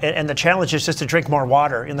 Yeah. And the challenge is just to drink more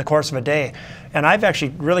water in the course of a day. And I've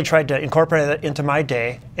actually really tried to incorporate that into my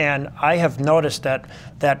day, and I have noticed that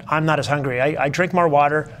I'm not as hungry. I drink more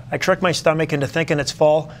water, I trick my stomach into thinking it's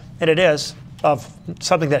full, and it is, of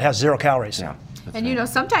something that has 0 calories. Yeah. And you know,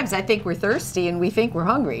 sometimes I think we're thirsty and we think we're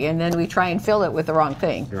hungry, and then we try and fill it with the wrong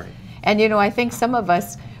thing. Right. And you know, I think some of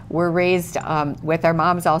us were raised with our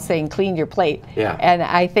moms all saying, clean your plate. Yeah. And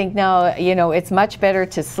I think now, you know, it's much better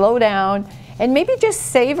to slow down and maybe just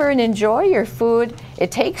savor and enjoy your food.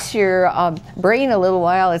 It takes your brain a little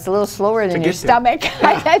while. It's a little slower than your stomach,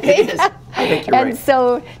 I think. It is. I think you're right.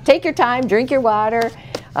 So take your time, drink your water,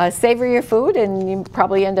 savor your food, and you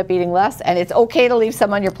probably end up eating less. And it's okay to leave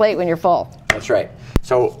some on your plate when you're full. That's right.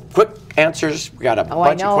 So quick answers. We got a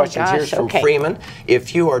bunch of questions here from Freeman.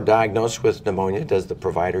 If you are diagnosed with pneumonia, does the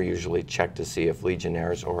provider usually check to see if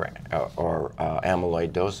Legionnaire's or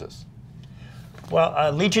amyloidosis?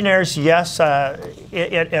 Well, Legionnaire's, yes.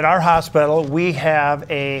 At our hospital, we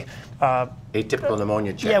have a atypical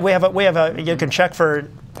pneumonia check. Yeah, we have a. You can check for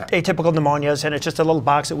atypical pneumonias, and it's just a little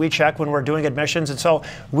box that we check when we're doing admissions, and so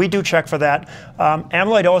we do check for that.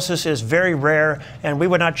 Amyloidosis is very rare, and we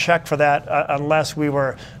would not check for that unless we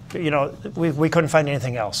were, you know, we couldn't find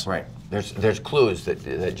anything else. Right. There's clues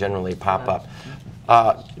that generally pop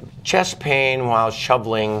up. Chest pain while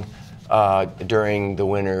shoveling during the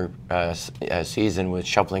winter season with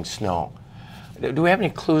shoveling snow. Do we have any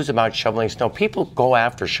clues about shoveling snow? People go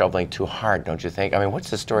after shoveling too hard, don't you think? I mean, what's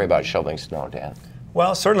the story about shoveling snow, Dan?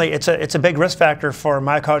 Well, certainly it's a big risk factor for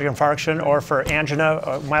myocardial infarction or for angina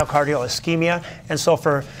or myocardial ischemia. And so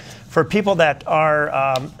for people that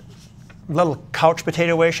are little couch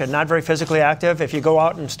potato-ish and not very physically active, if you go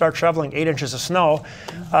out and start shoveling 8 inches of snow,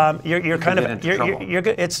 you're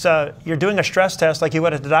doing a stress test like you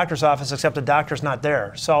would at the doctor's office, except the doctor's not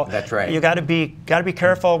there. So that's right. You got to be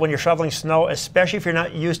careful when you're shoveling snow, especially if you're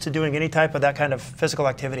not used to doing any type of that kind of physical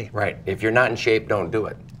activity. Right. If you're not in shape, don't do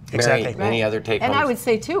it. Exactly. Mary, any other take-homes? And I would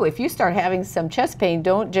say too, if you start having some chest pain,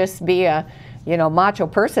 don't just be a macho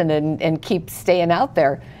person and keep staying out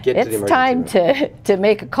there. It's time to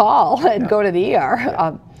make a call and go to the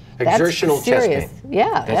ER. Exertional chest pain.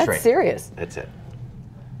 Yeah, that's right. serious. That's it.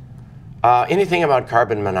 Anything about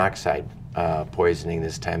carbon monoxide poisoning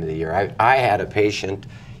this time of the year. I had a patient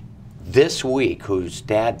this week whose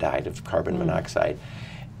dad died of carbon monoxide,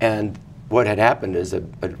 and what had happened is a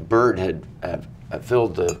bird had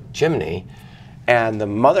filled the chimney, and the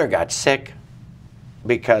mother got sick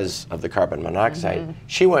because of the carbon monoxide.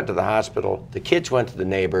 She went to the hospital, the kids went to the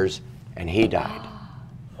neighbors, and he died.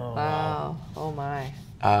 Oh, wow. Oh my.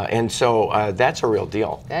 And so that's a real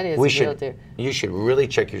deal. That is a real deal. You should really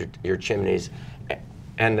check your chimneys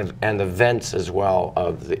and the vents as well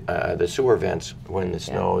of the sewer vents when it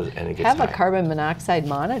snows and it gets Have high. a carbon monoxide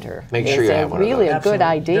monitor. Make sure you have one of those. Really a good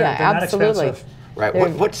idea. They're not Absolutely. expensive. Right.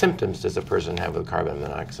 What symptoms does a person have with carbon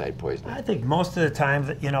monoxide poisoning? I think most of the time,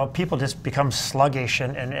 people just become sluggish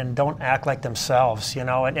and don't act like themselves, and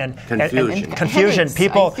Confusion. and confusion.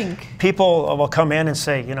 Headaches, People will come in and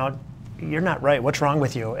say, you're not right. What's wrong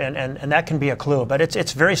with you? And that can be a clue. But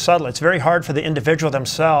it's very subtle. It's very hard for the individual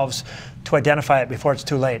themselves to identify it before it's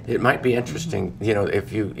too late. It might be interesting,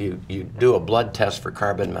 if you do a blood test for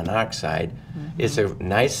carbon monoxide, it's a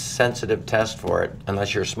nice sensitive test for it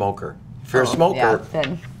unless you're a smoker. If you're a smoker,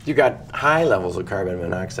 then you got high levels of carbon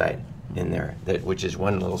monoxide in there, which is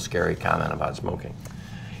one little scary comment about smoking.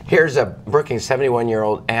 Here's a Brookings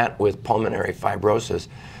 71-year-old aunt with pulmonary fibrosis.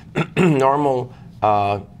 Normal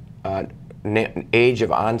age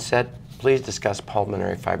of onset. Please discuss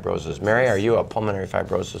pulmonary fibrosis. Mary, are you a pulmonary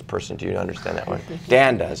fibrosis person? Do you understand that one?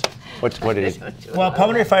 Dan does. What did he? Well,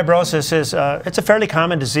 pulmonary fibrosis is it's a fairly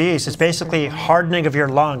common disease. It's basically hardening of your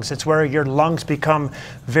lungs. It's where your lungs become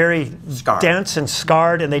very dense and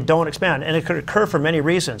scarred and they don't expand. And it could occur for many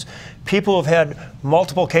reasons. People who've had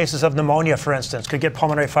multiple cases of pneumonia, for instance, could get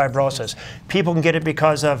pulmonary fibrosis. People can get it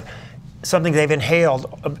because of something they've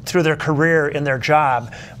inhaled through their career in their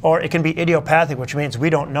job, or it can be idiopathic, which means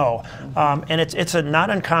we don't know. And it's a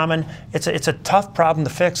not uncommon. It's a tough problem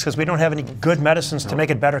to fix because we don't have any good medicines to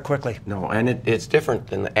make it better quickly. No, and it's different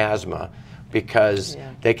than the asthma because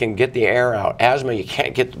they can get the air out. Asthma, you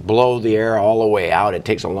can't blow the air all the way out. It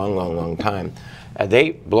takes a long, long, long time.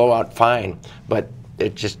 They blow out fine, but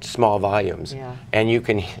it's just small volumes. And you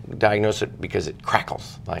can diagnose it because it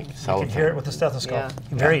crackles like cellophane. You can hear it with the stethoscope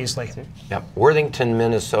very easily. Yep. Worthington,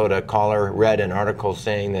 Minnesota caller read an article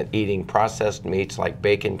saying that eating processed meats like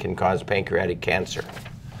bacon can cause pancreatic cancer.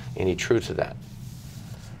 Any truth to that?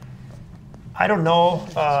 I don't know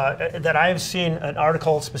that I've seen an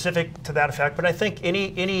article specific to that effect, but I think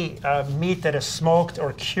any meat that is smoked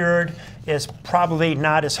or cured is probably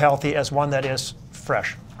not as healthy as one that is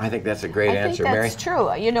fresh. I think that's a great answer, Mary. I think that's true.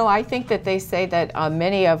 I think that they say that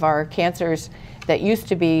many of our cancers that used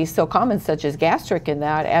to be so common, such as gastric and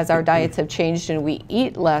that, as our diets have changed and we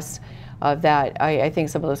eat less of that, I think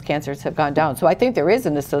some of those cancers have gone down. So I think there is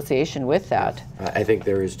an association with that. I think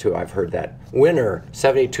there is too. I've heard that. Winter,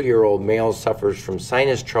 72-year-old male suffers from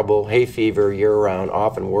sinus trouble, hay fever year-round,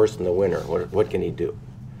 often worse in the winter. What can he do?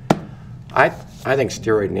 I think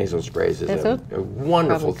steroid nasal sprays is a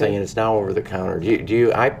wonderful thing, and it's now over the counter.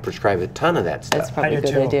 I prescribe a ton of that stuff. That's probably a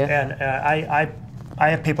good too. idea. And I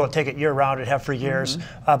have people that take it year-round and have for years.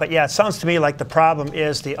 But yeah, it sounds to me like the problem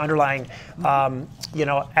is the underlying,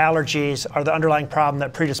 allergies are the underlying problem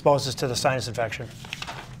that predisposes to the sinus infection.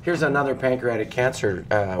 Here's another pancreatic cancer.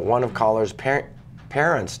 One of caller's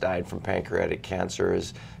parents died from pancreatic cancer.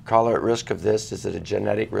 Is caller at risk of this? Is it a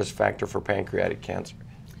genetic risk factor for pancreatic cancer?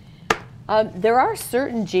 There are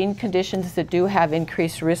certain gene conditions that do have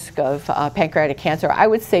increased risk of pancreatic cancer. I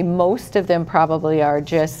would say most of them probably are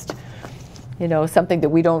just, something that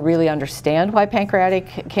we don't really understand why pancreatic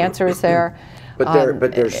cancer is there.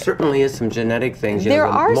 But there certainly is some genetic things. There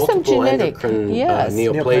are some genetic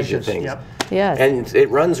neoplasia things. Yep. Yes. And it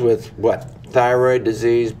runs with what? Thyroid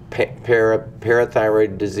disease,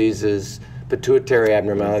 parathyroid diseases, pituitary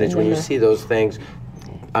abnormalities. When you see those things,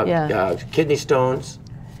 kidney stones.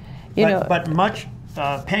 But much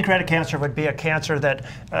pancreatic cancer would be a cancer that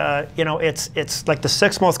it's like the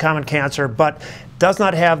 6th most common cancer, but does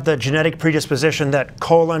not have the genetic predisposition that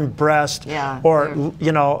colon, breast, or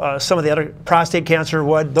some of the other prostate cancer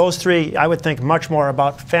would. Those three, I would think much more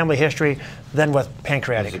about family history than with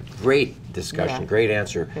pancreatic. That's a great discussion, great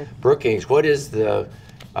answer. Brookings, what is the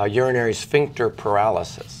urinary sphincter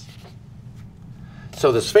paralysis?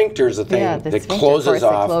 So the sphincter is the thing that closes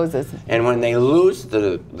off, and when they lose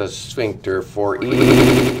the sphincter for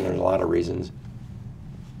there's a lot of reasons,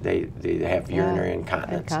 they have urinary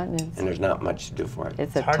incontinence, and there's not much to do for it.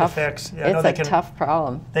 It's hard to fix. It's a tough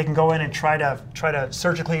problem. They can go in and try to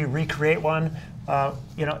surgically recreate one,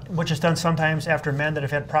 which is done sometimes after men that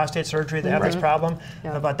have had prostate surgery that have this problem.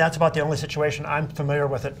 Yeah. But that's about the only situation I'm familiar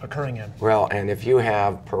with it occurring in. Well, and if you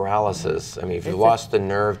have paralysis, I mean, if you lost the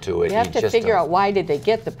nerve to it, You have to figure out why did they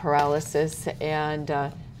get the paralysis, and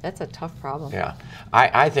that's a tough problem. Yeah,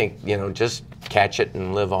 I think, just catch it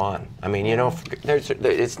and live on. I mean,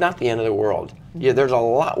 it's not the end of the world. Yeah, there's a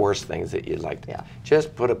lot worse things that you'd like to. Yeah.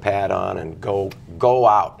 Just put a pad on and go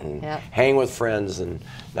out and hang with friends and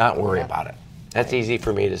not worry about it. That's easy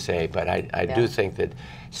for me to say, but I do think that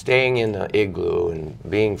staying in the igloo and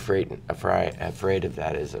being afraid of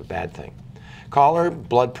that is a bad thing. Caller,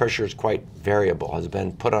 blood pressure is quite variable, has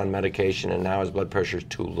been put on medication, and now his blood pressure is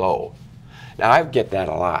too low. Now, I get that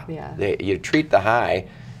a lot. Yeah. You treat the high,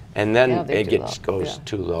 and then it goes Yeah.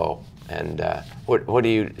 too low. And what do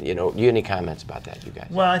you any comments about that, you guys?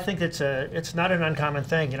 Well, I think it's not an uncommon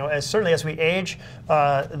thing. Certainly as we age,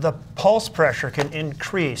 the pulse pressure can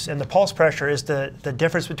increase, and the pulse pressure is the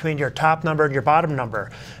difference between your top number and your bottom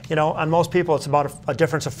number. On most people, it's about a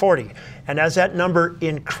difference of 40. And as that number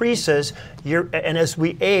increases, and as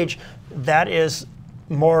we age, that is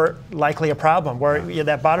more likely a problem where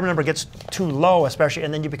that bottom number gets too low, especially,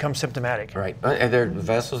 and then you become symptomatic. Right, and their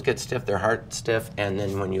vessels get stiff, their heart stiff, and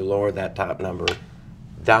then when you lower that top number,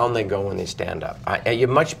 down they go when they stand up. You're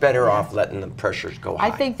much better off letting the pressures go high.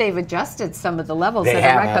 I think they've adjusted some of the levels They that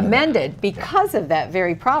have, are recommended because of that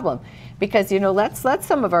very problem. Because let's let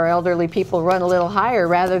some of our elderly people run a little higher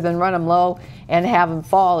rather than run them low and have them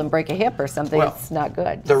fall and break a hip or something. Well, it's not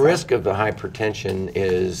good. The risk of the hypertension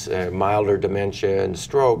is milder dementia and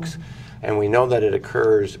strokes, and we know that it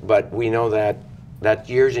occurs, but we know that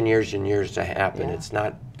years and years and years to happen. Yeah. It's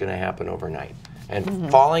not going to happen overnight.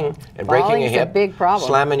 And falling and breaking a is hip, a big problem.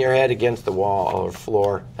 slamming your head against the wall or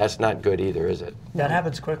floor, that's not good either, is it? That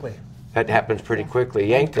happens quickly. That happens pretty quickly.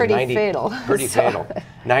 Yankton, pretty fatal. Pretty fatal.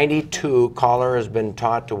 92, caller has been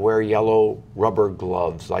taught to wear yellow rubber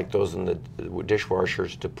gloves like those in the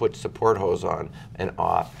dishwashers to put support hose on and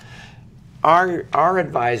off. Our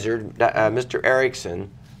advisor, Mr.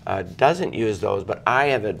 Erickson, doesn't use those, but I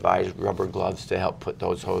have advised rubber gloves to help put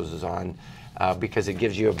those hoses on because it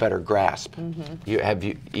gives you a better grasp.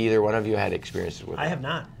 Either one of you had experiences with that? I have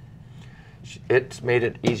not. It's made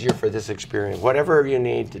it easier for this experience. Whatever you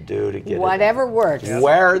need to do to get Whatever works.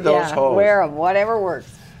 Wear those hoses. Wear them, whatever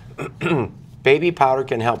works. Baby powder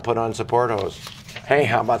can help put on support hose. Hey,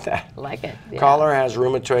 how about that? Like it. Yeah. Caller has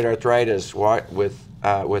rheumatoid arthritis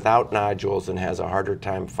without nodules and has a harder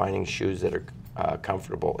time finding shoes that are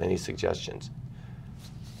comfortable. Any suggestions?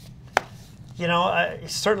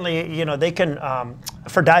 Certainly, they can,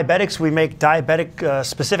 for diabetics, we make diabetic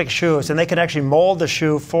specific shoes, and they can actually mold the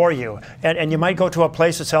shoe for you. And you might go to a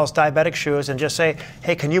place that sells diabetic shoes and just say,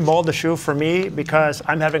 hey, can you mold the shoe for me? Because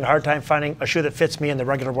I'm having a hard time finding a shoe that fits me in the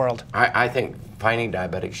regular world. I think finding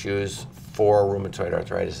diabetic shoes for rheumatoid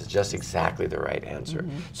arthritis is just exactly the right answer.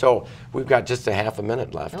 So we've got just a half a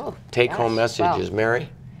minute left. Take-home messages. Wow. Mary?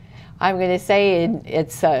 I'm going to say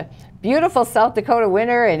it's a beautiful South Dakota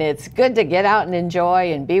winter, and it's good to get out and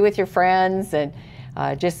enjoy and be with your friends and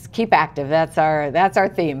just keep active. That's our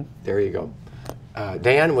theme. There you go.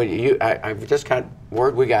 Dan, I've just got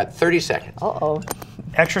word. We got 30 seconds. Uh-oh.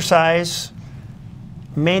 Exercise,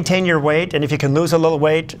 maintain your weight, and if you can lose a little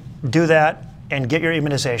weight, do that, and get your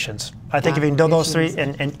immunizations. I think if you can do those three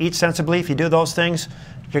and eat sensibly, if you do those things,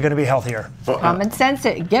 you're going to be healthier. Common sense.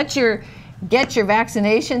 Get your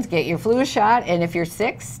vaccinations, get your flu shot, and if you're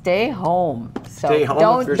sick, stay home. So stay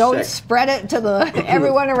home if you're don't sick. Spread it to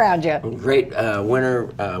everyone around you. Great winter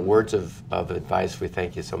words of advice. We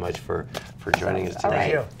thank you so much for joining us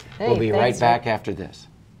today. All right. Thank you. We'll be right Thanks, back after this.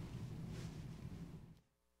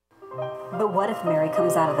 But what if Mary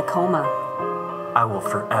comes out of the coma? I will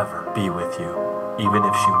forever be with you, even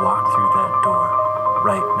if she walked through that door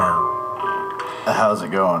right now. How's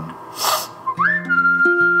it going?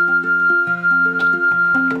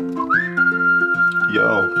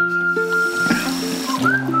 Yo.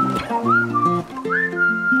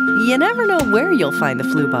 You never know where you'll find the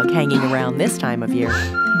flu bug hanging around this time of year.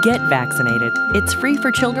 Get vaccinated. It's free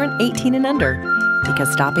for children 18 and under,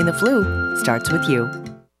 because stopping the flu starts with you.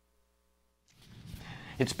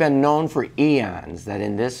 It's been known for eons that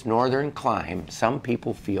in this northern clime, some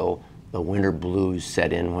people feel the winter blues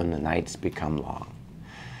set in when the nights become long.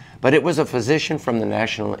 But it was a physician from the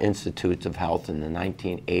National Institutes of Health in the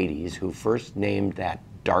 1980s who first named that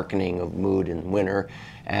darkening of mood in winter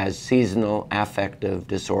as seasonal affective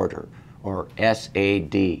disorder, or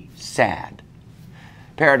SAD, SAD.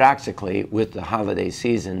 Paradoxically, with the holiday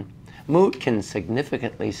season, mood can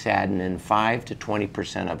significantly sadden in 5 to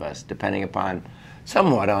 20% of us, depending upon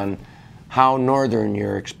somewhat on how northern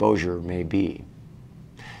your exposure may be.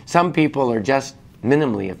 Some people are just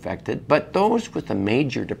minimally affected, but those with a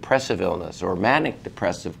major depressive illness or manic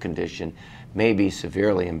depressive condition may be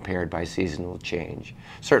severely impaired by seasonal change.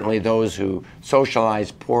 Certainly those who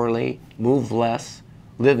socialize poorly, move less,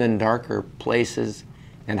 live in darker places,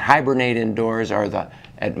 and hibernate indoors are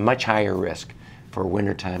at much higher risk for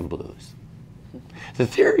wintertime blues. The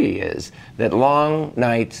theory is that long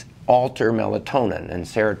nights alter melatonin and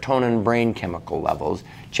serotonin brain chemical levels,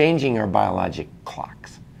 changing our biologic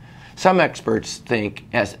clocks. Some experts think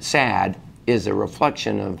SAD is a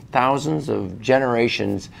reflection of thousands of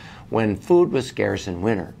generations when food was scarce in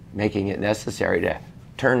winter, making it necessary to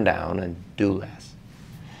turn down and do less.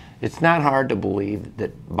 It's not hard to believe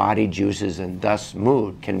that body juices and thus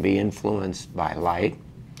mood can be influenced by light.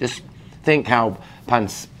 Just think how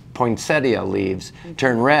poinsettia leaves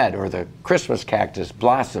turn red or the Christmas cactus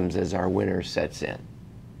blossoms as our winter sets in.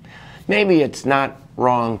 Maybe it's not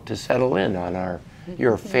wrong to settle in on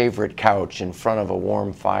your favorite couch in front of a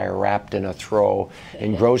warm fire, wrapped in a throw,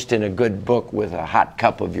 engrossed in a good book with a hot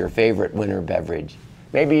cup of your favorite winter beverage.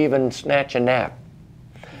 Maybe even snatch a nap.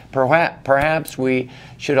 Perhaps we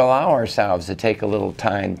should allow ourselves to take a little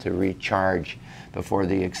time to recharge before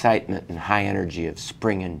the excitement and high energy of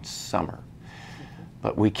spring and summer.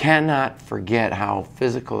 But we cannot forget how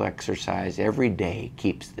physical exercise every day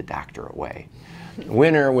keeps the doctor away.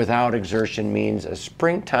 Winter without exertion means a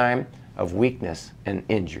springtime of weakness and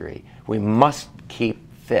injury. We must keep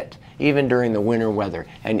fit, even during the winter weather,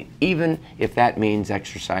 and even if that means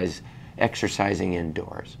exercising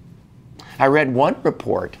indoors. I read one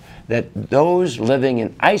report that those living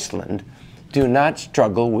in Iceland do not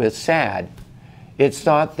struggle with SAD. It's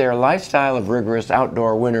thought their lifestyle of rigorous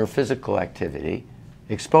outdoor winter physical activity,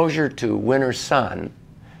 exposure to winter sun,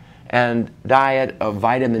 and diet of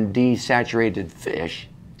vitamin D saturated fish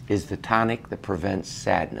is the tonic that prevents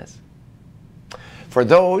sadness. For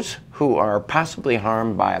those who are possibly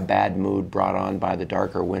harmed by a bad mood brought on by the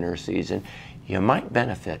darker winter season, you might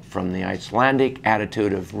benefit from the Icelandic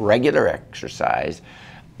attitude of regular exercise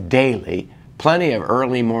daily, plenty of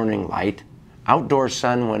early morning light, outdoor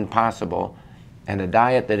sun when possible, and a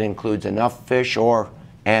diet that includes enough fish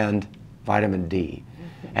and vitamin D.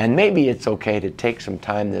 And maybe it's okay to take some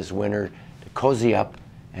time this winter to cozy up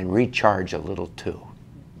and recharge a little too.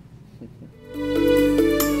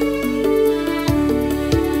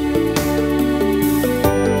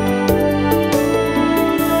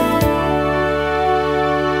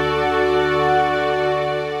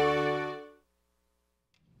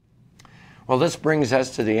 Well, this brings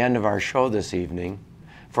us to the end of our show this evening.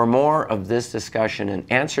 For more of this discussion and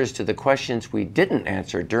answers to the questions we didn't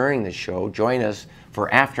answer during the show, join us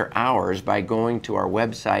for After Hours by going to our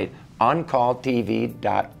website, oncalltv.org.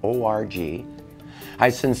 I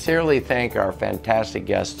sincerely thank our fantastic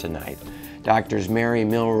guests tonight, Doctors Mary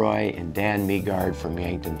Milroy and Dan Megard from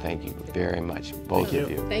Yankton. Thank you very much, both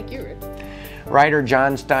of you. Thank you, Rick. Writer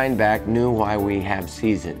John Steinbeck knew why we have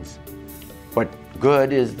seasons. What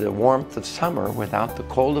good is the warmth of summer without the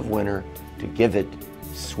cold of winter to give it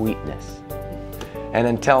sweetness? And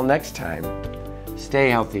until next time, stay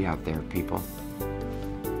healthy out there, people.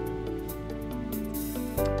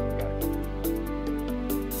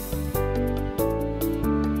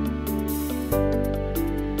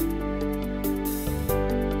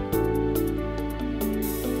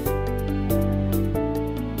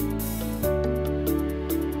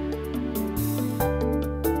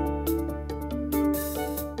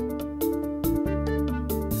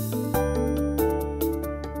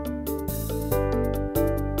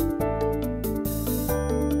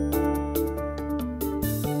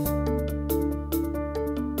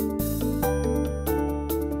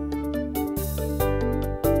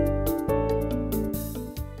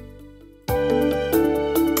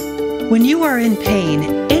 When you are in pain,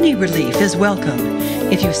 any relief is welcome.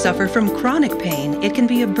 If you suffer from chronic pain, it can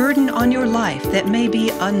be a burden on your life that may be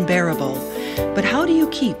unbearable. But how do you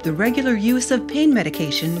keep the regular use of pain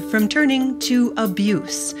medication from turning to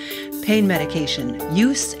abuse? Pain medication,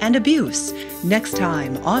 use and abuse. Next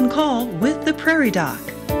time on Call with the Prairie Doc.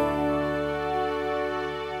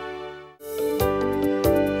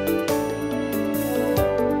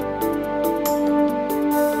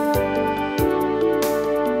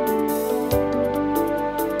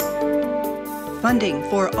 Funding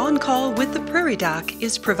for On Call with the Prairie Doc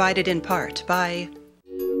is provided in part by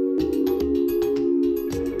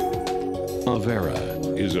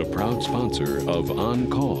Avera is a proud sponsor of On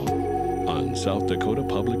Call on South Dakota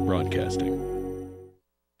Public Broadcasting.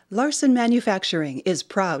 Larson Manufacturing is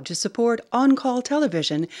proud to support On-Call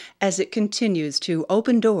television as it continues to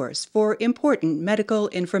open doors for important medical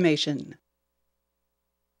information.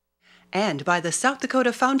 And by the South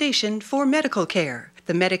Dakota Foundation for Medical Care,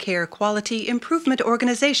 the Medicare Quality Improvement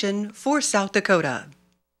Organization for South Dakota.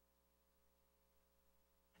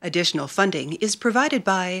 Additional funding is provided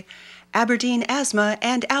by Aberdeen Asthma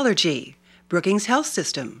and Allergy, Brookings Health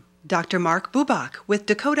System, Dr. Mark Bubach with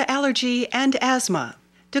Dakota Allergy and Asthma,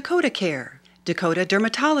 Dakota Care, Dakota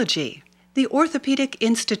Dermatology, the Orthopedic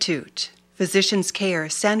Institute, Physicians Care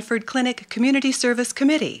Sanford Clinic Community Service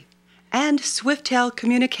Committee, and Swiftel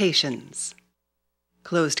Communications.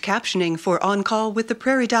 Closed captioning for On Call with the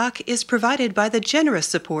Prairie Doc is provided by the generous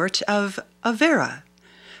support of Avera,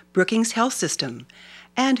 Brookings Health System,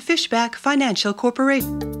 and Fishback Financial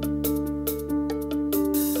Corporation.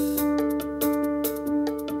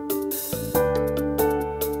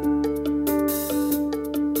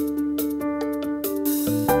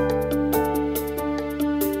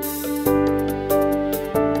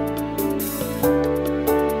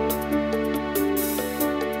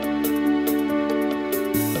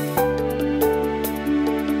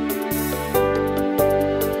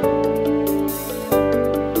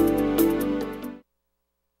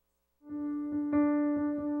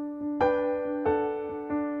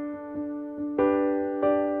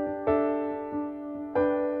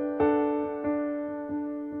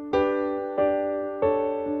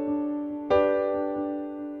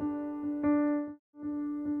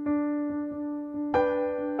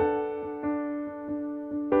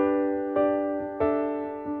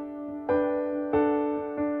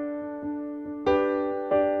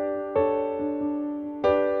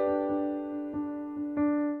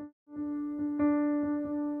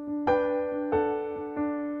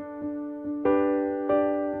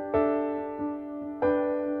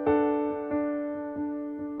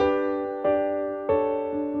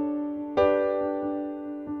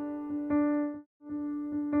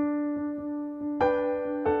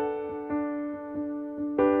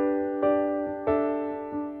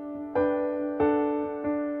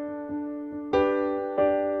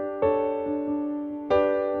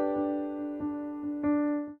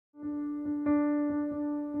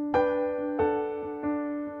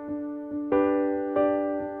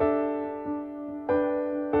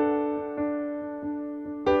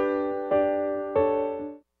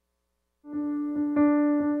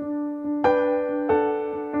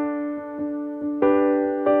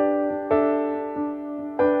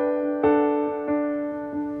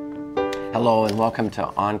 Hello and welcome to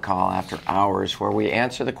On Call After Hours, where we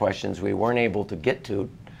answer the questions we weren't able to get to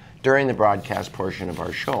during the broadcast portion of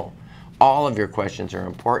our show. All of your questions are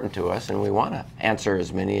important to us, and we want to answer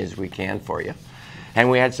as many as we can for you. And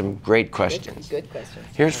we had some great questions. Good questions.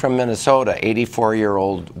 Here's from Minnesota,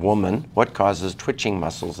 84-year-old woman. What causes twitching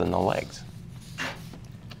muscles in the legs?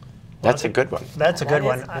 That's a good one. That's a good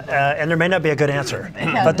one. And there may not be a good answer,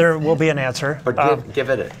 but there will be an answer. But give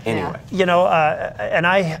it anyway. You know, and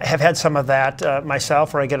I have had some of that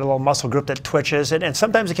myself, where I get a little muscle group that twitches. And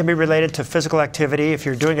sometimes it can be related to physical activity. If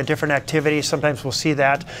you're doing a different activity, sometimes we'll see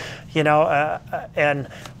that, you know.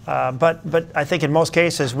 But I think in most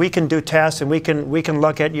cases, we can do tests and we can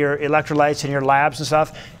look at your electrolytes and your labs and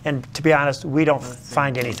stuff. And to be honest, we don't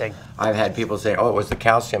find anything. I've had people say, oh, it was the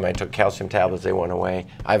calcium. I took calcium tablets. They went away.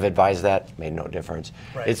 I've advised that. Made no difference.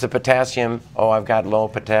 Right. It's the potassium. Oh, I've got low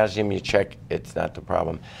potassium. You check. It's not the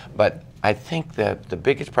problem. But I think that the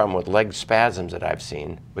biggest problem with leg spasms that I've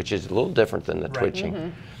seen, which is a little different than the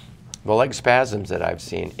twitching, the leg spasms that I've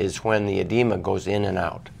seen is when the edema goes in and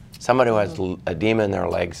out. Somebody who has edema in their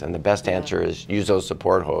legs, and the best answer is use those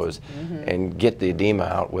support hose and get the edema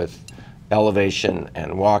out with elevation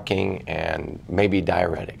and walking and maybe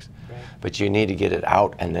diuretics. But you need to get it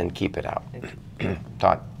out and then keep it out.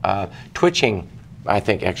 Twitching, I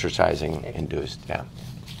think exercising induced, yeah.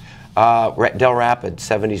 Del Rapids,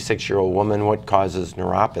 76-year-old woman, what causes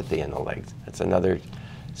neuropathy in the legs? That's another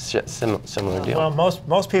similar deal. Well,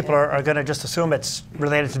 most people are going to just assume it's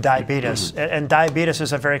related to diabetes, and diabetes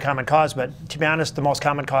is a very common cause, but to be honest, the most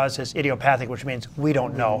common cause is idiopathic, which means we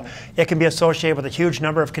don't know. It can be associated with a huge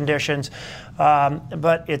number of conditions,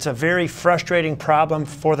 but it's a very frustrating problem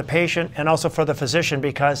for the patient and also for the physician,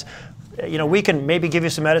 because you know, we can maybe give you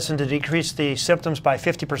some medicine to decrease the symptoms by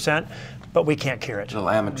 50%, but we can't cure it. A little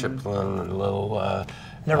amitriptyline, a little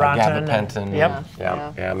Neurontin. gabapentin. Yep.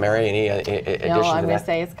 Yeah. Mary, any addition No, to I'm going that? to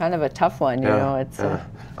say it's kind of a tough one. You know, it's.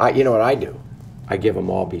 You know what I do? I give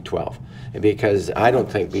them all B12, because I don't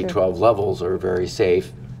think B12 levels are very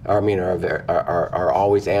safe. Or, I mean, are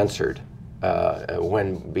always answered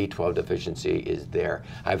when B12 deficiency is there.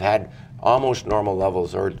 I've had almost normal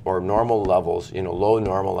levels or normal levels, low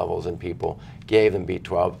normal levels in people, gave them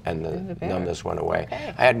B12 and the numbness went away.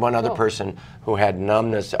 Okay. I had one other person who had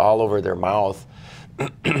numbness all over their mouth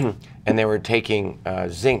and they were taking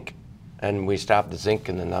zinc, and we stopped the zinc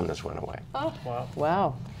and the numbness went away. Oh, wow.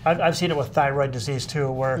 Wow. I've seen it with thyroid disease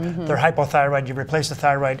too, where they're hypothyroid, you replace the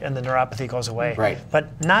thyroid and the neuropathy goes away. Right.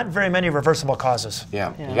 But not very many reversible causes.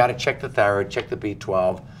 Yeah. You got to check the thyroid, check the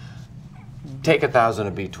B12, take 1,000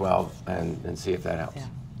 of B12 and see if that helps. Yeah.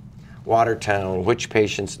 Watertown, which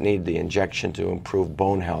patients need the injection to improve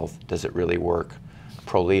bone health? Does it really work?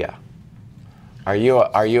 Prolia. Are you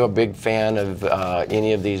a big fan of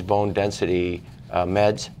any of these bone density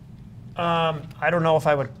meds? I don't know if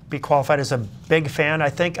I would be qualified as a big fan. I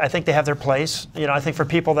think they have their place. I think for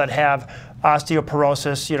people that have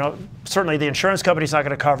osteoporosis, certainly the insurance company's not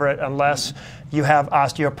going to cover it unless you have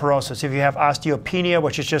osteoporosis. If you have osteopenia,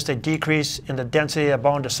 which is just a decrease in the density of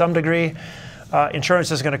bone to some degree,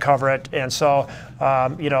 insurance is going to cover it. And so,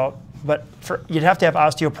 but you'd have to have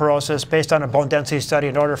osteoporosis based on a bone density study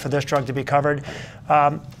in order for this drug to be covered.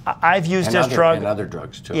 I've used this drug and other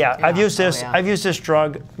drugs too. Yeah, I've used this. I've used this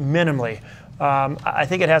drug minimally. I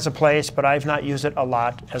think it has a place, but I've not used it a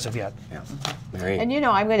lot as of yet. Yeah. Mary. And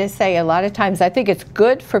I'm going to say a lot of times I think it's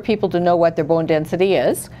good for people to know what their bone density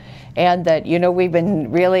is. And that, we've been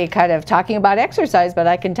really kind of talking about exercise, but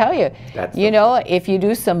I can tell you, if you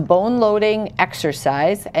do some bone loading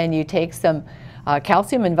exercise and you take some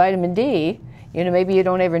calcium and vitamin D, maybe you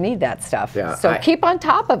don't ever need that stuff. Yeah, so keep on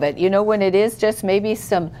top of it. When it is just maybe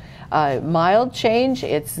some mild change,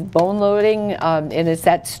 it's bone loading, and it's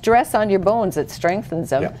that stress on your bones that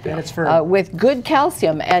strengthens them. And it's for with good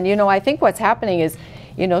calcium. And I think what's happening is,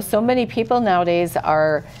 so many people nowadays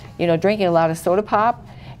are, drinking a lot of soda pop,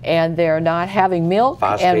 and they're not having milk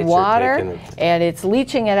and water, and it's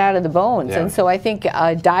leaching it out of the bones. And so I think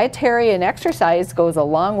dietary and exercise goes a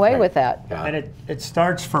long way with that. Yeah. And it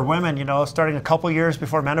starts for women, starting a couple years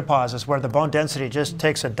before menopause is where the bone density just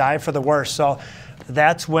takes a dive for the worse. So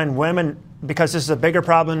that's when women, because this is a bigger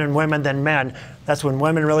problem in women than men, that's when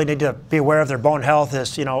women really need to be aware of their bone health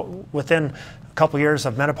is, within a couple years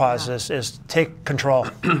of menopause is take control.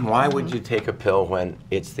 Why would you take a pill when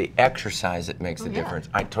it's the exercise that makes the difference?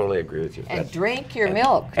 I totally agree with you. And drink your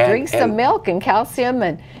milk. Drink some milk and calcium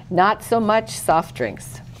and not so much soft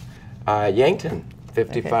drinks. Yankton,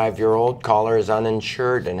 55-year-old caller, is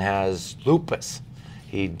uninsured and has lupus.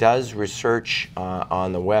 He does research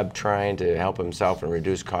on the web trying to help himself and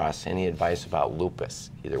reduce costs. Any advice about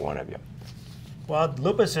lupus, either one of you? Well,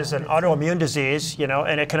 lupus is an autoimmune disease,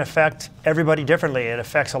 and it can affect everybody differently. It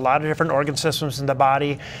affects a lot of different organ systems in the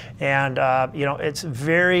body, and it's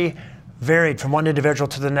very varied from one individual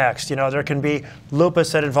to the next. There can be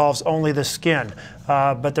lupus that involves only the skin,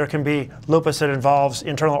 but there can be lupus that involves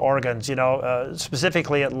internal organs.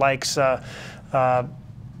 Specifically, it likes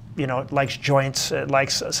it likes joints, it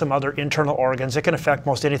likes some other internal organs. It can affect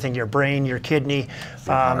most anything: your brain, your kidney,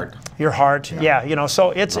 your heart. Yeah,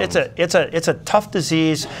 so it's a tough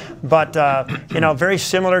disease, but very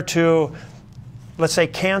similar to, let's say,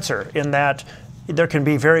 cancer, in that there can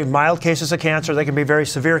be very mild cases of cancer, there can be very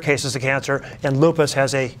severe cases of cancer, and lupus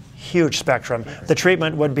has a huge spectrum. The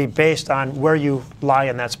treatment would be based on where you lie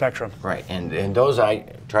in that spectrum. Right, and those I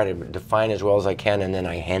try to define as well as I can, and then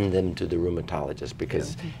I hand them to the rheumatologist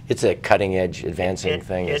because it's a cutting-edge, advancing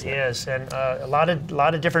thing. It is, and a lot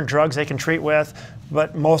of different drugs they can treat with,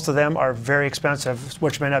 but most of them are very expensive,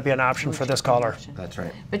 which may not be an option for this caller. That's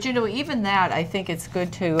right. But even that, I think it's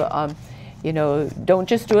good to, don't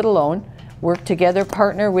just do it alone. Work together,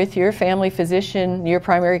 partner with your family physician, your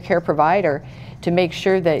primary care provider, to make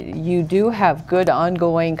sure that you do have good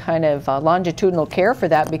ongoing kind of longitudinal care for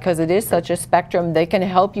that, because it is such a spectrum. They can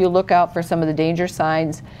help you look out for some of the danger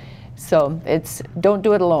signs. So don't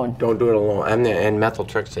do it alone. Don't do it alone. And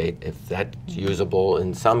methotrexate, if that's usable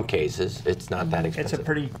in some cases, it's not that expensive. It's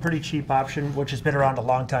a pretty cheap option, which has been around a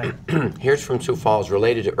long time. Here's from Sioux Falls,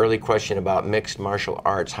 related to early question about mixed martial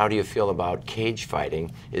arts. How do you feel about cage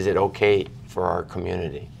fighting? Is it okay for our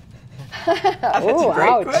community? That's a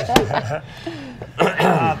great question.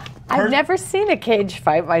 I've never seen a cage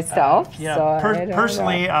fight myself.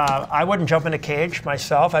 Personally, I wouldn't jump in a cage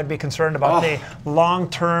myself. I'd be concerned about the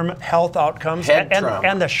long-term health outcomes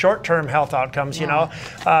and the short-term health outcomes.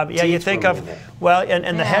 You think of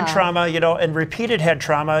the head trauma. And repeated head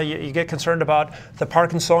trauma. You get concerned about the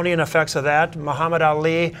Parkinsonian effects of that. Muhammad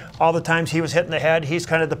Ali, all the times he was hit in the head, he's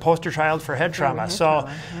kind of the poster child for head trauma.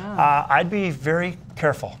 I'd be very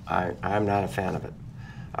careful. I'm not a fan of it.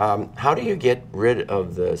 How do you get rid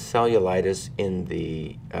of the cellulitis in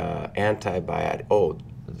the antibiotic? Oh,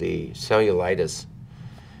 the cellulitis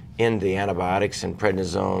in the antibiotics and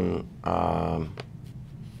prednisone.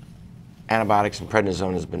 Antibiotics and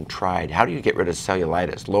prednisone has been tried. How do you get rid of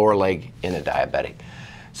cellulitis, lower leg in a diabetic?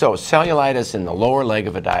 So cellulitis in the lower leg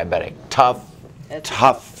of a diabetic, tough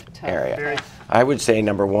area. I would say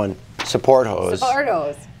number one, support hose. Support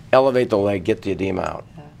hose. Elevate the leg, get the edema out.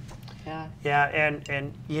 Yeah,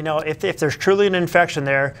 and you know, if there's truly an infection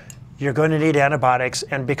there, you're going to need antibiotics.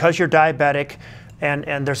 And because you're diabetic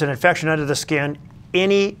and there's an infection under the skin,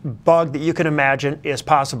 any bug that you can imagine is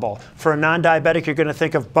possible. For a non-diabetic, you're going to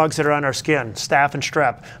think of bugs that are on our skin, staph and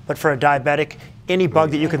strep. But for a diabetic, any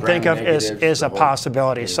bug that you can think of is a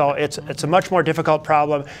possibility. So it's a much more difficult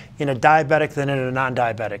problem in a diabetic than in a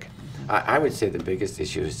non-diabetic. I would say the biggest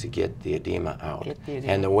issue is to get the edema out.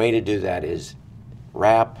 And the way to do that is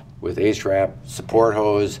wrap with ACE wrap, support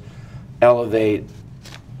hose, elevate,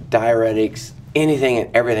 diuretics, anything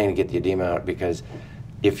and everything to get the edema out, because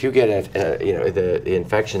if you get the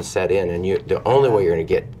infection set in, and the only way you're going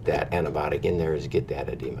to get that antibiotic in there is get that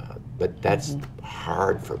edema out. But that's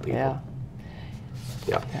hard for people.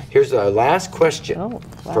 Yeah. Here's the last question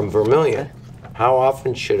from Vermilion. How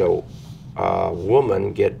often should a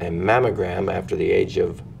woman get a mammogram after the age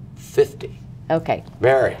of 50? Okay.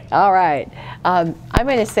 Mary. All right. I'm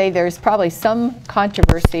going to say there's probably some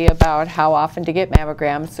controversy about how often to get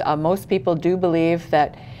mammograms. Most people do believe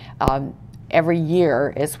that every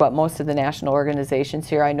year is what most of the national organizations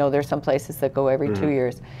here. I know there's some places that go every 2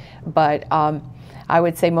 years. But I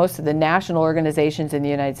would say most of the national organizations in the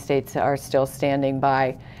United States are still standing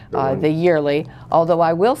by the yearly, although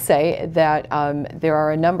I will say that there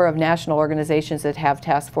are a number of national organizations that have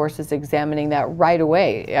task forces examining that right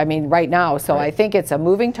away. I mean, right now. So I think it's a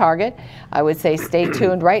moving target. I would say stay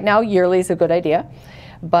tuned. Right now, yearly is a good idea.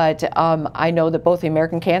 But I know that both the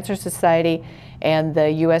American Cancer Society and the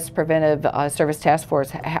U.S. Preventive Service Task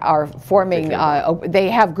Force are forming, they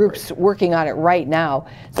have groups working on it right now,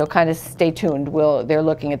 so kind of stay tuned. They're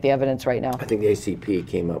looking at the evidence right now. I think the ACP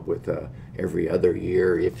came up with every other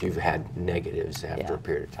year if you've had negatives after a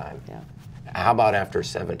period of time. How about after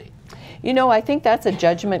 70? You know, I think that's a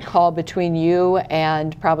judgment call between you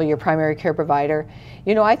and probably your primary care provider.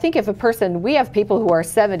 You know, I think if a person, we have people who are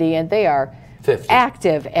 70 and they are 50.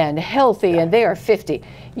 Active and healthy, and they are 50.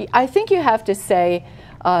 I think you have to say,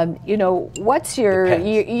 you know, what's your,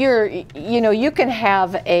 you know, you can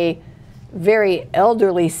have a very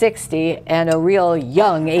elderly 60 and a real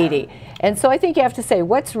young 80. And so I think you have to say,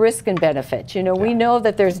 what's risk and benefit? You know, we know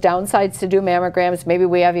that there's downsides to do mammograms. Maybe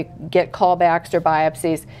we have you get callbacks or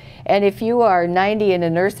biopsies. And if you are 90 in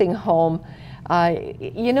a nursing home,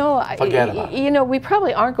 you know, we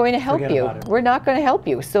probably aren't going to help you. We're not going to help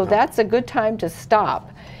you. So that's a good time to stop.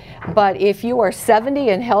 But if you are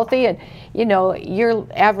 70 and healthy and, you know, your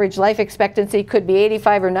average life expectancy could be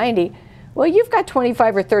 85 or 90, well, you've got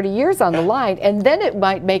 25 or 30 years on the line, and then it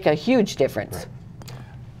might make a huge difference.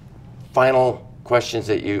 Final questions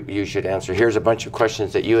that you should answer. Here's a bunch of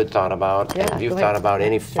questions that you had thought about. Have you thought about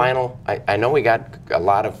any final? I know we got a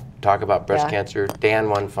lot of talk about breast cancer. Dan,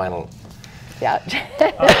 one final.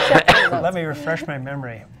 Let me refresh my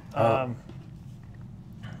memory.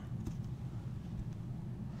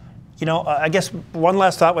 You know, I guess one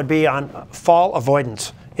last thought would be on fall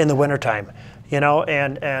avoidance in the wintertime. You know,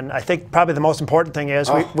 and I think probably the most important thing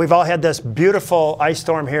is we've all had this beautiful ice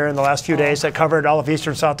storm here in the last few days that covered all of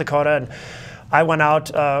eastern South Dakota. And I went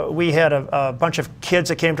out, we had a bunch of kids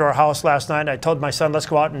that came to our house last night. I told my son, let's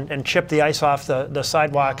go out and chip the ice off the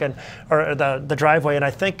sidewalk or the driveway. And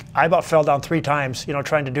I think I about fell down 3 times, you know,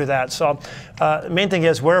 trying to do that. So the main thing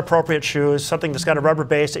is wear appropriate shoes, something that's got a rubber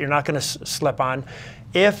base that you're not going to slip on.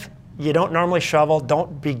 If you don't normally shovel,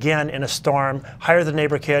 don't begin in a storm. Hire the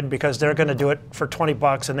neighbor kid because they're going to do it for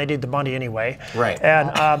 $20 and they need the money anyway. Right. And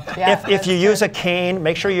if you use a cane,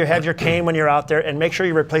 make sure you have your cane when you're out there, and make sure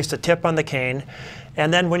you replace the tip on the cane.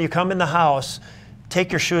 And then when you come in the house,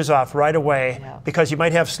 take your shoes off right away because you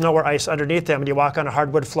might have snow or ice underneath them and you walk on a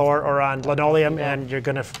hardwood floor or on linoleum and you're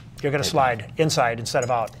gonna slide inside instead of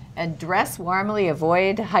out. And dress warmly,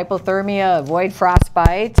 avoid hypothermia, avoid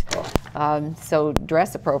frostbite. So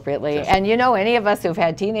dress appropriately. And you know, any of us who've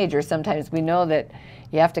had teenagers, sometimes we know that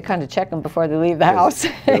you have to kind of check them before they leave the house.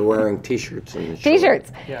 They're wearing T-shirts.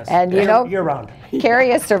 T-shirts. Yes. And you know, year-round.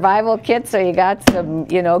 Carry a survival kit so you got some,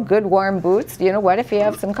 you know, good warm boots. You know, what if you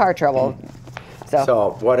have some car trouble?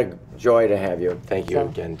 So what a joy to have you. Thank you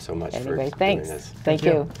again so much for doing this. Thank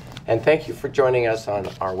you. And thank you for joining us on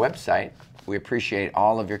our website. We appreciate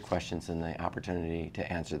all of your questions and the opportunity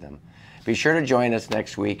to answer them. Be sure to join us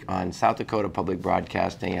next week on South Dakota Public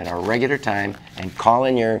Broadcasting at our regular time and call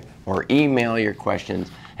in or email your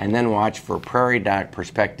questions, and then watch for Prairie Doc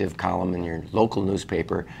Perspective column in your local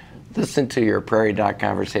newspaper. Listen to your Prairie Doc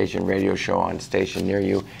Conversation radio show on station near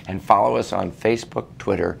you, and follow us on Facebook,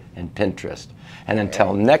 Twitter, and Pinterest. And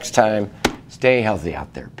until next time, stay healthy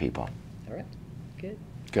out there, people. All right. Good.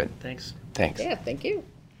 Good. Thanks. Thanks. Yeah, thank you.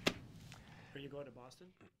 Are you going to Boston?